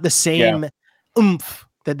 but it's not the same oomph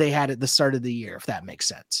that they had at the start of the year, if that makes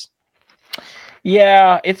sense.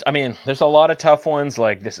 Yeah, there's a lot of tough ones.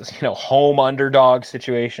 Like this is, home underdog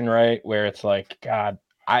situation, right? Where it's like, God,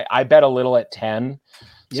 I bet a little at 10.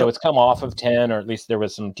 So it's come off of 10, or at least there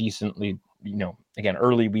was some decently, again,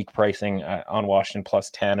 early week pricing on Washington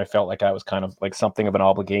 +10. I felt like I was kind of like something of an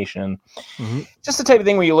obligation. Mm-hmm. Just the type of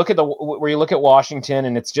thing where you look at Washington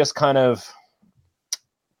and it's just kind of,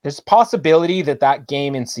 there's a possibility that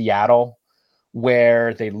game in Seattle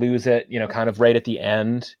where they lose it, kind of right at the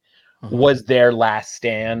end, was their last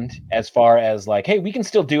stand as far as like, hey, we can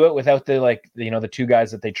still do it without the two guys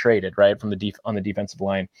that they traded, right, from on the defensive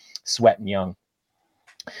line, Sweat and Young.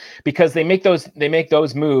 Because they make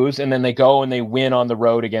those moves and then they go and they win on the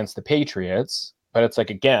road against the Patriots. But it's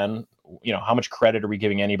like, again, how much credit are we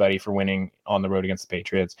giving anybody for winning on the road against the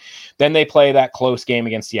Patriots? Then they play that close game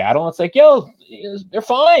against Seattle. And it's like, they're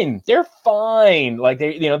fine. They're fine. Like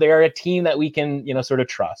they are a team that we can, sort of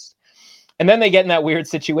trust. And then they get in that weird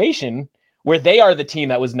situation where they are the team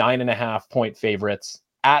that was 9.5-point favorites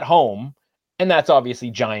at home. And that's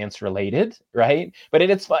obviously Giants related, right? But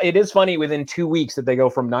it is funny within 2 weeks that they go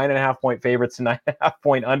from 9.5-point favorites to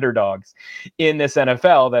 9.5-point underdogs in this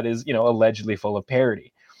NFL that is, allegedly full of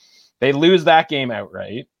parity. They lose that game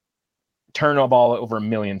outright, turn the ball over 1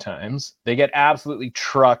 million times. They get absolutely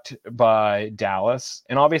trucked by Dallas.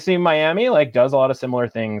 And obviously Miami does a lot of similar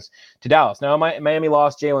things to Dallas. Now Miami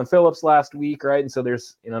lost Jalen Phillips last week, right? And so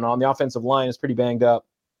there's, on the offensive line is pretty banged up.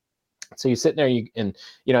 So you sit there,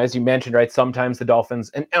 as you mentioned, right, sometimes the Dolphins,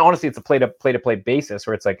 and honestly, it's a play-to-play basis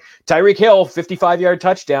where it's like Tyreek Hill, 55-yard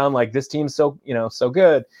touchdown, like this team's so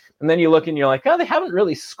good. And then you look and you're like, oh, they haven't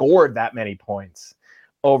really scored that many points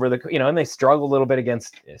over the, and they struggle a little bit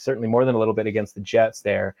certainly more than a little bit against the Jets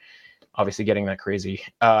there, obviously getting that crazy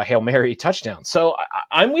Hail Mary touchdown. So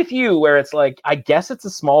I'm with you where it's like, I guess it's a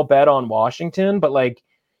small bet on Washington, but like,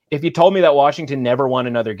 if you told me that Washington never won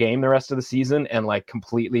another game the rest of the season and like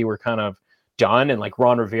completely were kind of done and like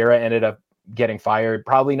Ron Rivera ended up getting fired,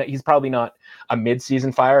 he's probably not a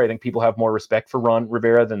mid-season fire. I think people have more respect for Ron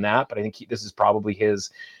Rivera than that, but I think this is probably his,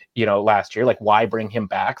 last year. Like, why bring him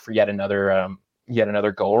back for yet another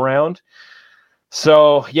go around?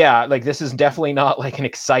 So yeah, like this is definitely not like an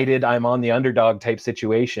excited I'm on the underdog type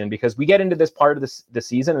situation, because we get into this part of the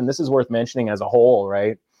season, and this is worth mentioning as a whole,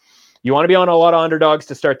 right? You want to be on a lot of underdogs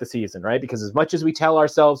to start the season, right? Because as much as we tell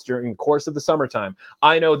ourselves during the course of the summertime,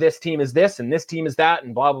 I know this team is this and this team is that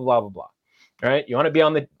and blah, blah, blah, blah, blah. Right? You want to be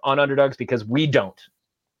on underdogs because we don't.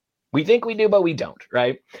 We think we do, but we don't,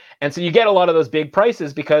 right? And so you get a lot of those big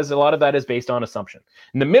prices because a lot of that is based on assumption.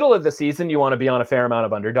 In the middle of the season, you want to be on a fair amount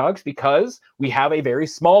of underdogs because we have a very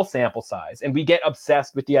small sample size, and we get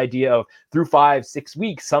obsessed with the idea of through 5-6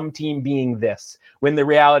 weeks, some team being this, when the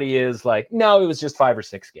reality is like, no, it was just 5 or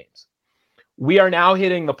 6 games. We are now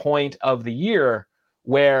hitting the point of the year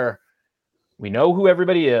where we know who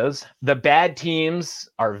everybody is. The bad teams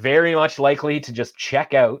are very much likely to just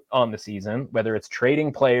check out on the season, whether it's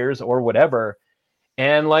trading players or whatever.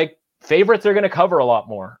 And like favorites are going to cover a lot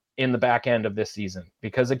more in the back end of this season,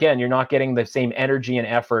 because again, you're not getting the same energy and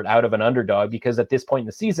effort out of an underdog, because at this point in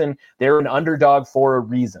the season, they're an underdog for a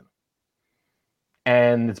reason.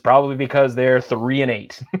 And it's probably because they're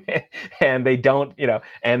 3-8 and they don't,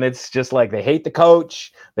 and it's just like they hate the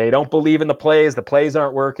coach. They don't believe in the plays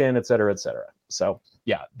aren't working, et cetera, et cetera. So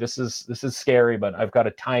yeah, this is scary, but I've got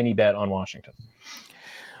a tiny bet on Washington.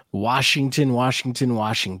 Washington. Lots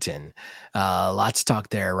to talk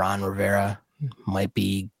there. Ron Rivera might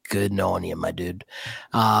be good knowing you, my dude.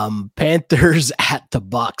 Panthers at the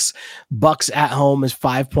Bucks. Bucks at home is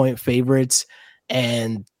 5-point favorites.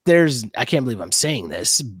 And I can't believe I'm saying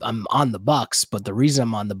this. I'm on the Bucks, but the reason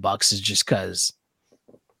I'm on the Bucks is just because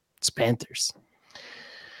it's Panthers.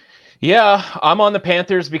 Yeah, I'm on the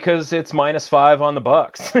Panthers because it's -5 on the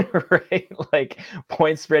Bucks, right? Like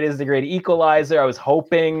point spread is the great equalizer. I was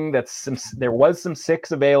hoping that there was some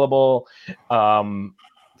 6 available.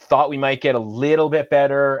 Thought we might get a little bit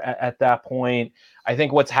better at that point. I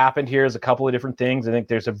think what's happened here is a couple of different things. I think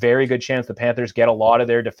there's a very good chance the Panthers get a lot of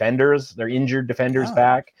their injured defenders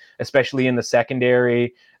back, especially in the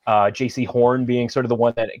secondary. JC Horn being sort of the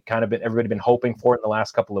one that kind of everybody been hoping for in the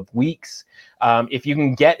last couple of weeks. If you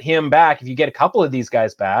can get him back, if you get a couple of these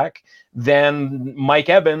guys back, then Mike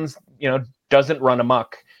Evans, doesn't run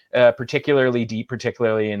amok. Particularly deep,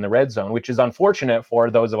 particularly in the red zone, which is unfortunate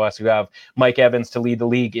for those of us who have Mike Evans to lead the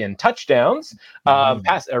league in touchdowns,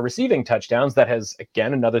 receiving touchdowns. That has,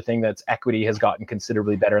 again, another thing that's equity has gotten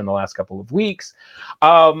considerably better in the last couple of weeks.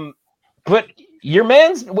 But your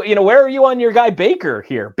man's, where are you on your guy Baker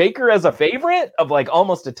here? Baker as a favorite of like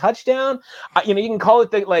almost a touchdown. You can call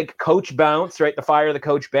it the like coach bounce, right? The fire the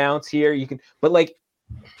coach bounce here. You can, but like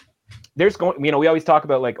there's going, we always talk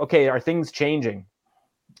about like, okay, are things changing?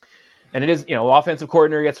 And it is, offensive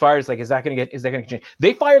coordinator gets fired. It's like, is that going to change?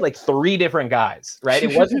 They fired like 3 different guys, right?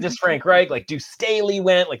 It wasn't just Frank Reich. Like Deuce Staley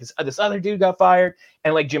went, like this other dude got fired.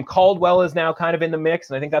 And like Jim Caldwell is now kind of in the mix.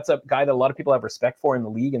 And I think that's a guy that a lot of people have respect for in the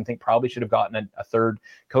league and think probably should have gotten a third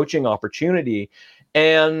coaching opportunity.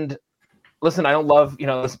 And listen, I don't love,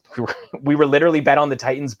 we were literally bet on the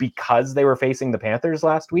Titans because they were facing the Panthers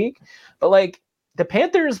last week. But like the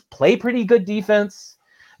Panthers play pretty good defense.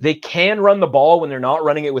 They can run the ball when they're not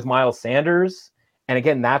running it with Miles Sanders. And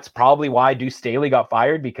again, that's probably why Deuce Staley got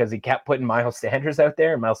fired, because he kept putting Miles Sanders out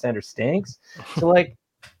there, and Miles Sanders stinks. So like,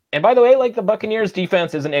 and by the way, like the Buccaneers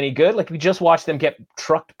defense isn't any good. Like we just watched them get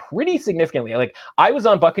trucked pretty significantly. Like I was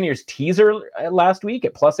on Buccaneers teaser last week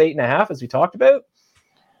at +8.5, as we talked about.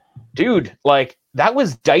 Dude, like that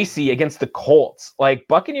was dicey against the Colts. Like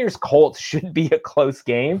Buccaneers Colts should be a close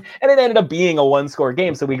game, and it ended up being a 1-score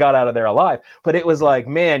game, so we got out of there alive. But it was like,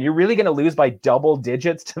 man, you're really going to lose by double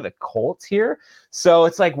digits to the Colts here. So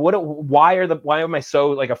it's like, why am I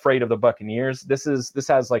so like afraid of the Buccaneers? This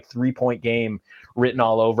has like 3-point game written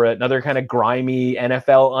all over it. Another kind of grimy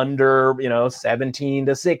NFL under,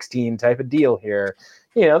 17-16 type of deal here.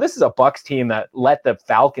 This is a Bucs team that let the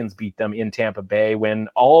Falcons beat them in Tampa Bay when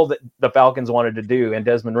all that the Falcons wanted to do and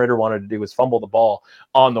Desmond Ridder wanted to do was fumble the ball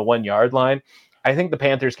on the 1-yard line. I think the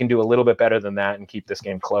Panthers can do a little bit better than that and keep this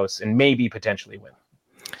game close and maybe potentially win.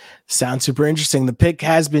 Sounds super interesting. The pick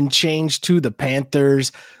has been changed to the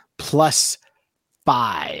Panthers +5.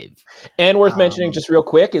 And worth mentioning just real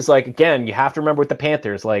quick is like, again, you have to remember with the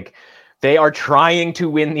Panthers, like they are trying to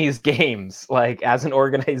win these games, like as an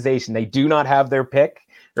organization. They do not have their pick,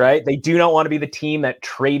 right? They do not want to be the team that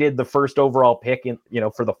traded the first overall pick in,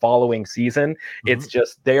 for the following season. Mm-hmm. It's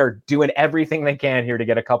just, they are doing everything they can here to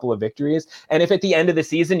get a couple of victories. And if at the end of the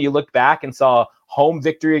season, you looked back and saw home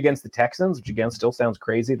victory against the Texans, which again, still sounds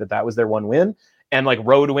crazy that was their one win, and like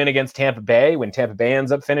road win against Tampa Bay when Tampa Bay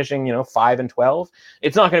ends up finishing, 5-12.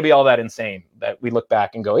 It's not going to be all that insane that we look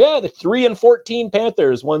back and go, yeah, the 3-14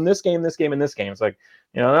 Panthers won this game, and this game. It's like,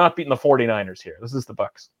 they're not beating the 49ers here. This is the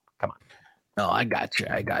Bucs. Come on. Oh, I got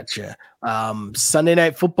you. Sunday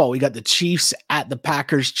Night Football, we got the Chiefs at the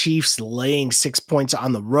Packers. Chiefs laying 6 points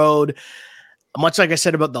on the road. Much like I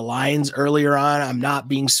said about the Lions earlier on, I'm not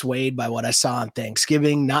being swayed by what I saw on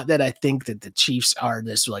Thanksgiving. Not that I think that the Chiefs are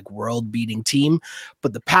this like world-beating team,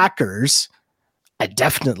 but the Packers, I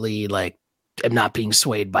definitely am not being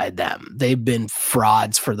swayed by them. They've been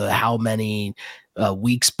frauds for the how many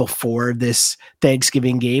weeks before this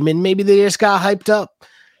Thanksgiving game, and maybe they just got hyped up,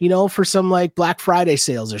 for some like Black Friday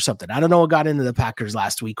sales or something. I don't know what got into the Packers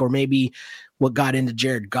last week, or maybe what got into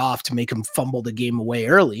Jared Goff to make him fumble the game away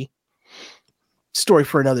early. Story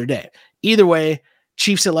for another day. Either way,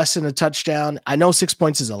 Chiefs at less than a touchdown. I know 6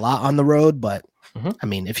 points is a lot on the road, but I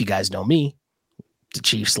mean, if you guys know me, the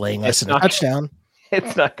Chiefs laying less than a touchdown.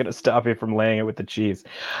 It's not going to stop you from laying it with the Chiefs.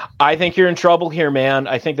 I think you're in trouble here, man.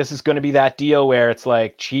 I think this is going to be that deal where it's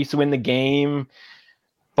like Chiefs win the game,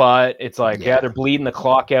 but it's like, they're bleeding the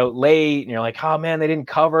clock out late, and you're like, oh man, they didn't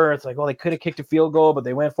cover. It's like, well, they could have kicked a field goal, but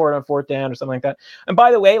they went for it on 4th down or something like that. And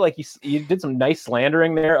by the way, like you did some nice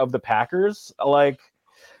slandering there of the Packers, like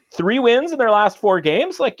 3 wins in their last 4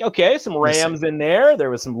 games. Like, okay, some Rams in there. There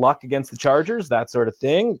was some luck against the Chargers, that sort of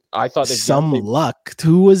thing. I thought luck.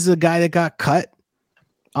 Who was the guy that got cut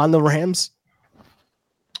on the Rams?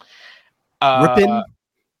 Rippin?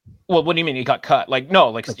 Well, what do you mean he got cut? Like,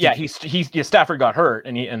 no, Stafford got hurt,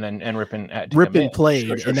 and Rippin played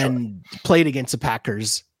and then played against the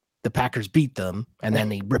Packers. The Packers beat them, and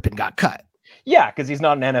then Rippin got cut. Yeah, because he's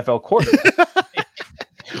not an NFL quarterback.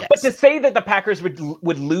 Yes. But to say that the Packers would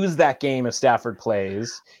lose that game if Stafford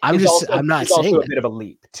plays, I'm not saying also a bit of a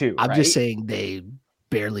leap too. I'm just saying they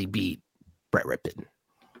barely beat Brett Rippin.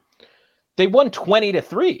 They won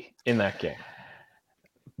 20-3 in that game.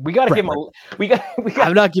 We got to give them.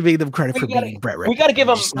 I'm not giving them credit for beating Brett Rippin. We got to give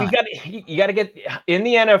them. You got to get in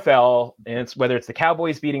the NFL, and it's whether it's the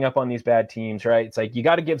Cowboys beating up on these bad teams, right? It's like you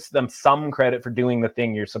got to give them some credit for doing the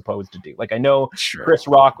thing you're supposed to do. Like I know Chris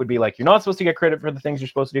Rock would be like, you're not supposed to get credit for the things you're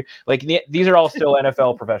supposed to do. Like these are all still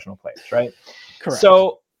NFL professional players, right? Correct.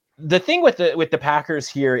 So the thing with the Packers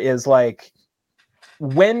here is like,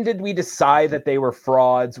 when did we decide that they were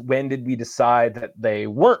frauds? When did we decide that they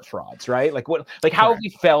weren't frauds, right? How have we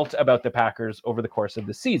felt about the Packers over the course of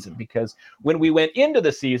the season? Because when we went into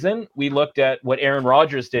the season, we looked at what Aaron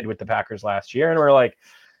Rodgers did with the Packers last year, and we're like,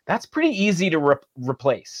 that's pretty easy to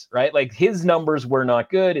replace, right? Like his numbers were not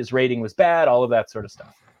good. His rating was bad, all of that sort of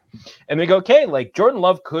stuff. And we go, okay, like Jordan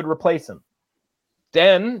Love could replace him.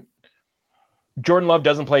 Then Jordan Love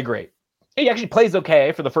doesn't play great. He actually plays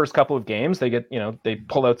okay for the first couple of games. They get, they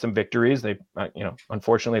pull out some victories. They,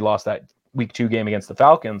 unfortunately lost that week 2 game against the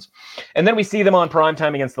Falcons. And then we see them on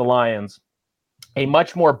primetime against the Lions, a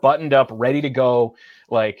much more buttoned up, ready to go,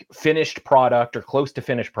 like finished product or close to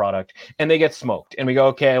finished product. And they get smoked. And we go,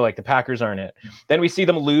 okay, like the Packers aren't it. Then we see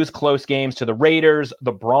them lose close games to the Raiders,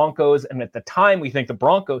 the Broncos. And at the time we think the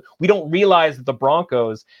Broncos, we don't realize that the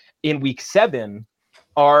Broncos in week 7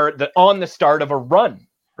 are on the start of a run.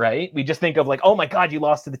 Right? We just think of like, oh my God, you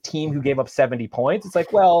lost to the team who gave up 70 points. It's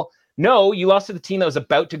like, well, no, you lost to the team that was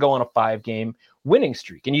about to go on a 5-game winning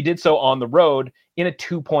streak. And you did so on the road in a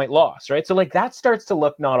 2-point loss, right? So like that starts to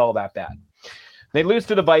look not all that bad. They lose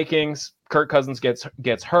to the Vikings. Kirk Cousins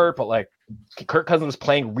gets hurt, but like Kirk Cousins was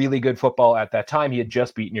playing really good football at that time. He had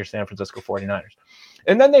just beaten your San Francisco 49ers.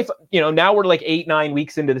 And then now we're like 8-9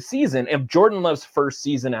 weeks into the season, and Jordan Love's first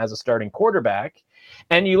season as a starting quarterback.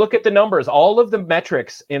 And you look at the numbers, all of the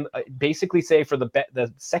metrics in basically say for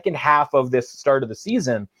the second half of this start of the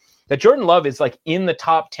season that Jordan Love is like in the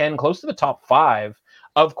top 10, close to the top 5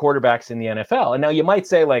 of quarterbacks in the NFL. And now you might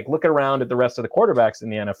say, like, look around at the rest of the quarterbacks in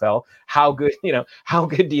the NFL. How good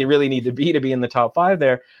do you really need to be in the top 5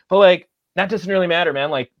 there? But like, that doesn't really matter, man.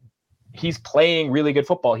 Like, he's playing really good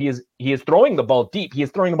football. He is throwing the ball deep. He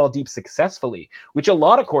is throwing the ball deep successfully, which a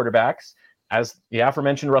lot of quarterbacks, as the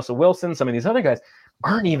aforementioned Russell Wilson, some of these other guys,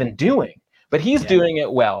 aren't even doing. But he's doing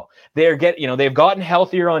it well. They've gotten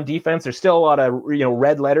healthier on defense. There's still a lot of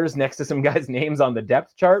red letters next to some guys' names on the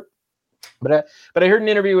depth chart. But I heard an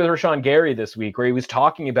interview with Rashawn Gary this week where he was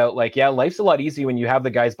talking about like, yeah, life's a lot easier when you have the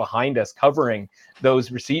guys behind us covering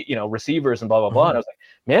those receivers and blah blah blah. And I was like,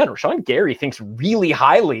 man, Rashawn Gary thinks really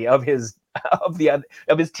highly of his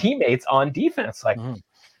teammates on defense. Like,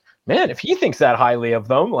 man, if he thinks that highly of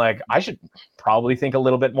them, like I should probably think a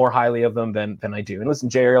little bit more highly of them than I do. And listen,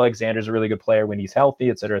 Jair Alexander's a really good player when he's healthy,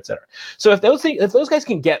 et cetera, et cetera. So if those guys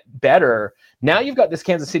can get better, now you've got this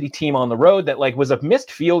Kansas City team on the road that like was a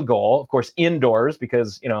missed field goal, of course, indoors,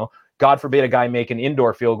 because, God forbid a guy make an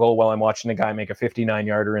indoor field goal while I'm watching a guy make a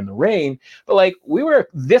 59-yarder in the rain. But like we were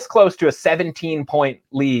this close to a 17-point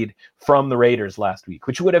lead from the Raiders last week,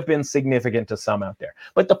 which would have been significant to some out there.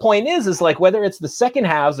 But the point is like whether it's the second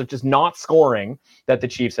halves of just not scoring that the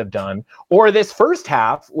Chiefs have done, or this first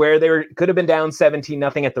half where they could have been down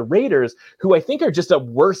 17-0 at the Raiders, who I think are just a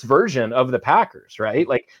worse version of the Packers, right?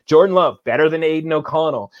 Like Jordan Love, better than Aiden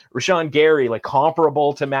O'Connell. Rashawn Gary, like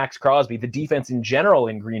comparable to Max Crosby. The defense in general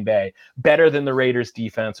in Green Bay, better than the Raiders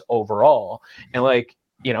defense overall. And like,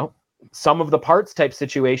 you know, some of the parts type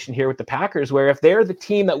situation here with the Packers, where if they're the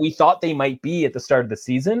team that we thought they might be at the start of the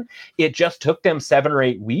season, it just took them 7 or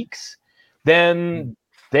 8 weeks, then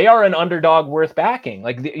they are an underdog worth backing.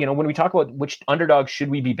 Like, you know, when we talk about which underdog should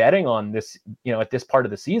we be betting on this, you know, at this part of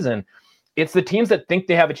the season, it's the teams that think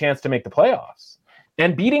they have a chance to make the playoffs.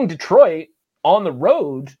 And beating Detroit on the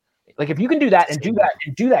road, like if you can do that and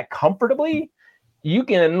do that comfortably, you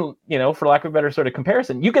can, you know, for lack of a better sort of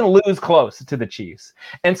comparison, you can lose close to the Chiefs.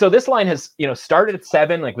 And so this line has, you know, started at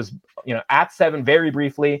 7, like was, you know, at 7 very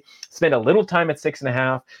briefly, spent a little time at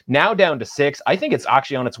 6.5, now down to 6. I think it's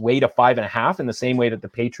actually on its way to 5.5 in the same way that the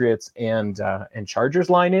Patriots and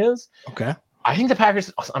Chargers line is. Okay. I think the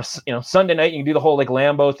Packers on, you know, Sunday night, you can do the whole like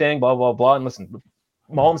Lambeau thing, blah, blah, blah. And listen,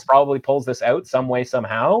 Mahomes probably pulls this out some way,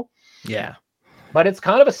 somehow. Yeah. But it's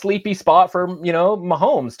kind of a sleepy spot for, you know,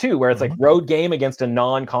 Mahomes too, where it's like road game against a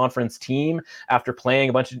non-conference team after playing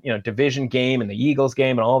a bunch of, you know, division game and the Eagles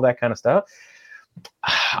game and all that kind of stuff.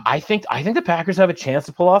 I think the Packers have a chance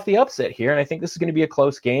to pull off the upset here, and I think this is going to be a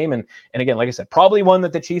close game. And again, like I said, probably one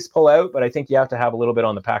that the Chiefs pull out, but I think you have to have a little bit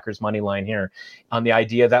on the Packers money line here on the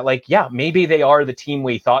idea that, like, yeah, maybe they are the team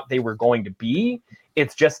we thought they were going to be.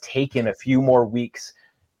 It's just taken a few more weeks.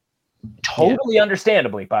 Totally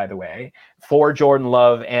understandably, by the way, for Jordan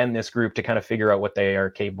Love and this group to kind of figure out what they are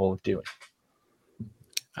capable of doing.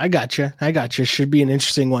 I gotcha. Should be an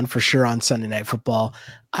interesting one for sure on Sunday Night Football.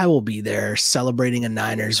 I will be there celebrating a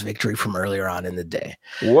Niners victory from earlier on in the day.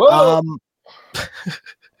 Whoa.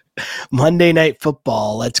 Monday Night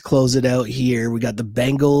Football. Let's close it out here. We got the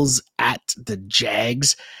Bengals at the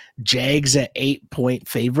Jags. Jags at 8-point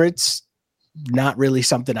favorites. Not really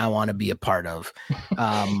something I want to be a part of.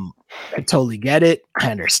 I totally get it.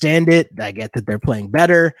 I understand it. I get that they're playing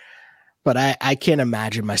better, but I can't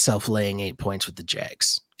imagine myself laying 8 points with the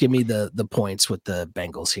Jags. Give me the points with the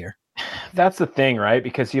Bengals here. That's the thing, right?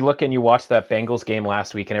 Because you look and you watch that Bengals game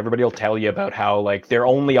last week, and everybody will tell you about how like their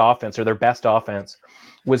only offense or their best offense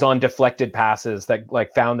was on deflected passes that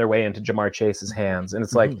like found their way into Jamar Chase's hands. And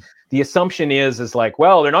it's like the assumption is like,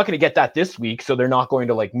 well, they're not going to get that this week, so they're not going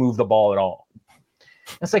to like move the ball at all.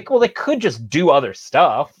 It's like, well, they could just do other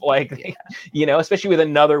stuff, like, you know, especially with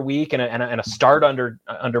another week and a start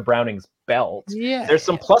under Browning's belt. Yeah, there's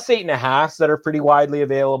some plus 8.5s that are pretty widely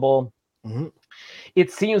available.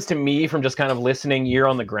 It seems to me from just kind of listening ear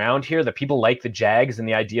on the ground here that people like the Jags and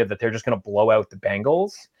the idea that they're just going to blow out the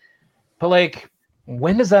Bengals. But like,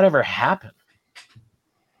 when does that ever happen?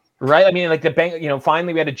 Right? I mean, like you know,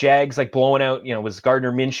 finally we had a Jags like blowing out, you know, was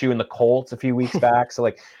Gardner Minshew and the Colts a few weeks back. So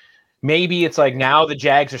like, maybe it's like now the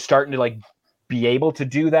Jags are starting to like be able to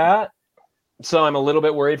do that. So I'm a little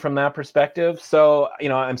bit worried from that perspective. So, you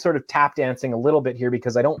know, I'm sort of tap dancing a little bit here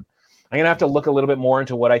because I'm going to have to look a little bit more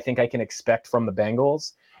into what I think I can expect from the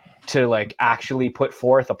Bengals to like actually put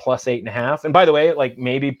forth a plus 8.5. And by the way, like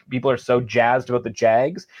maybe people are so jazzed about the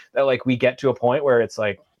Jags that like we get to a point where it's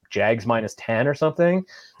like Jags minus 10 or something.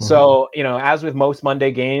 So, you know, as with most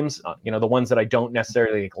Monday games, you know, the ones that I don't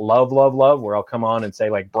necessarily love, where I'll come on and say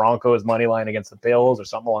like Broncos money line against the Bills or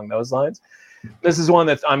something along those lines. This is one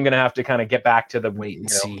that I'm going to have to kind of get back to the wait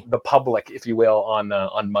and see the public, if you will, on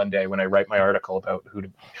Monday when I write my article about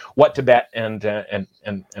what to bet and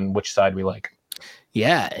which side we like.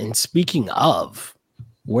 Yeah. And speaking of,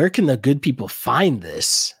 where can the good people find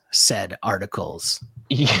this said articles?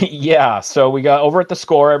 Yeah, so we got over at The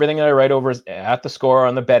Score. Everything that I write over is at The Score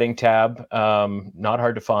on the betting tab. Not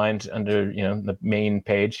hard to find under, you know, the main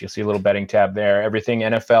page. You'll see a little betting tab there. Everything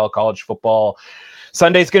NFL, college football.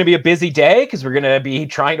 Sunday's going to be a busy day because we're going to be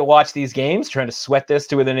trying to watch these games, trying to sweat this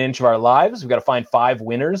to within an inch of our lives. We've got to find 5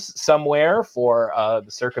 winners somewhere for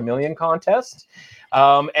the Circa Million contest.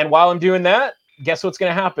 And while I'm doing that, guess what's going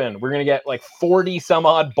to happen? We're going to get like 40 some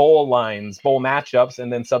odd bowl matchups,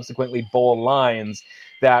 and then subsequently bowl lines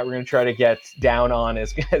that we're going to try to get down on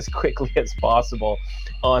as quickly as possible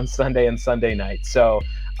on Sunday and Sunday night. So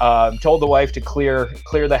Told the wife to clear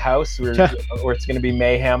the house, or it's going to be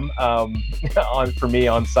mayhem for me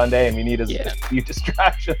on Sunday, and we need as few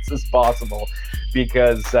distractions as possible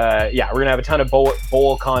because we're going to have a ton of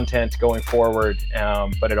bowl content going forward,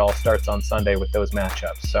 but it all starts on Sunday with those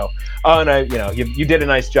matchups. So, and you did a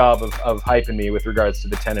nice job of hyping me with regards to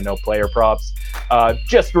the 10-0 player props.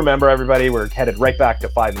 Just remember, everybody, we're headed right back to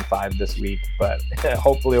 5-5 this week, but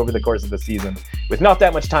hopefully over the course of the season, with not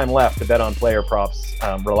that much time left to bet on player props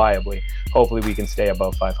reliably, hopefully we can stay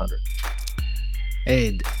above 500.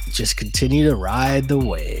 Hey, just continue to ride the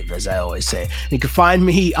wave, as I always say. You can find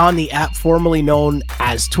me on the app formerly known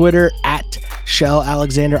as Twitter at Shell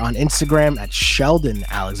Alexander, on Instagram at Sheldon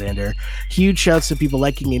Alexander. Huge shouts to people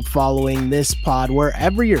liking and following this pod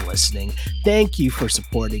wherever you're listening. Thank you for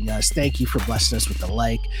supporting us. Thank you for blessing us with a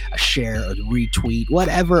like, a share, a retweet,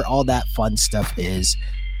 whatever all that fun stuff is.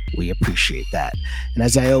 We appreciate that. And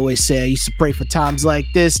as I always say, I used to pray for times like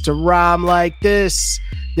this to rhyme like this.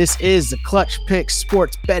 This is the Clutch Picks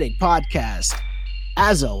Sports Betting Podcast.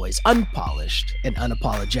 As always, unpolished and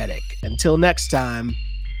unapologetic. Until next time,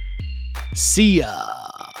 see ya.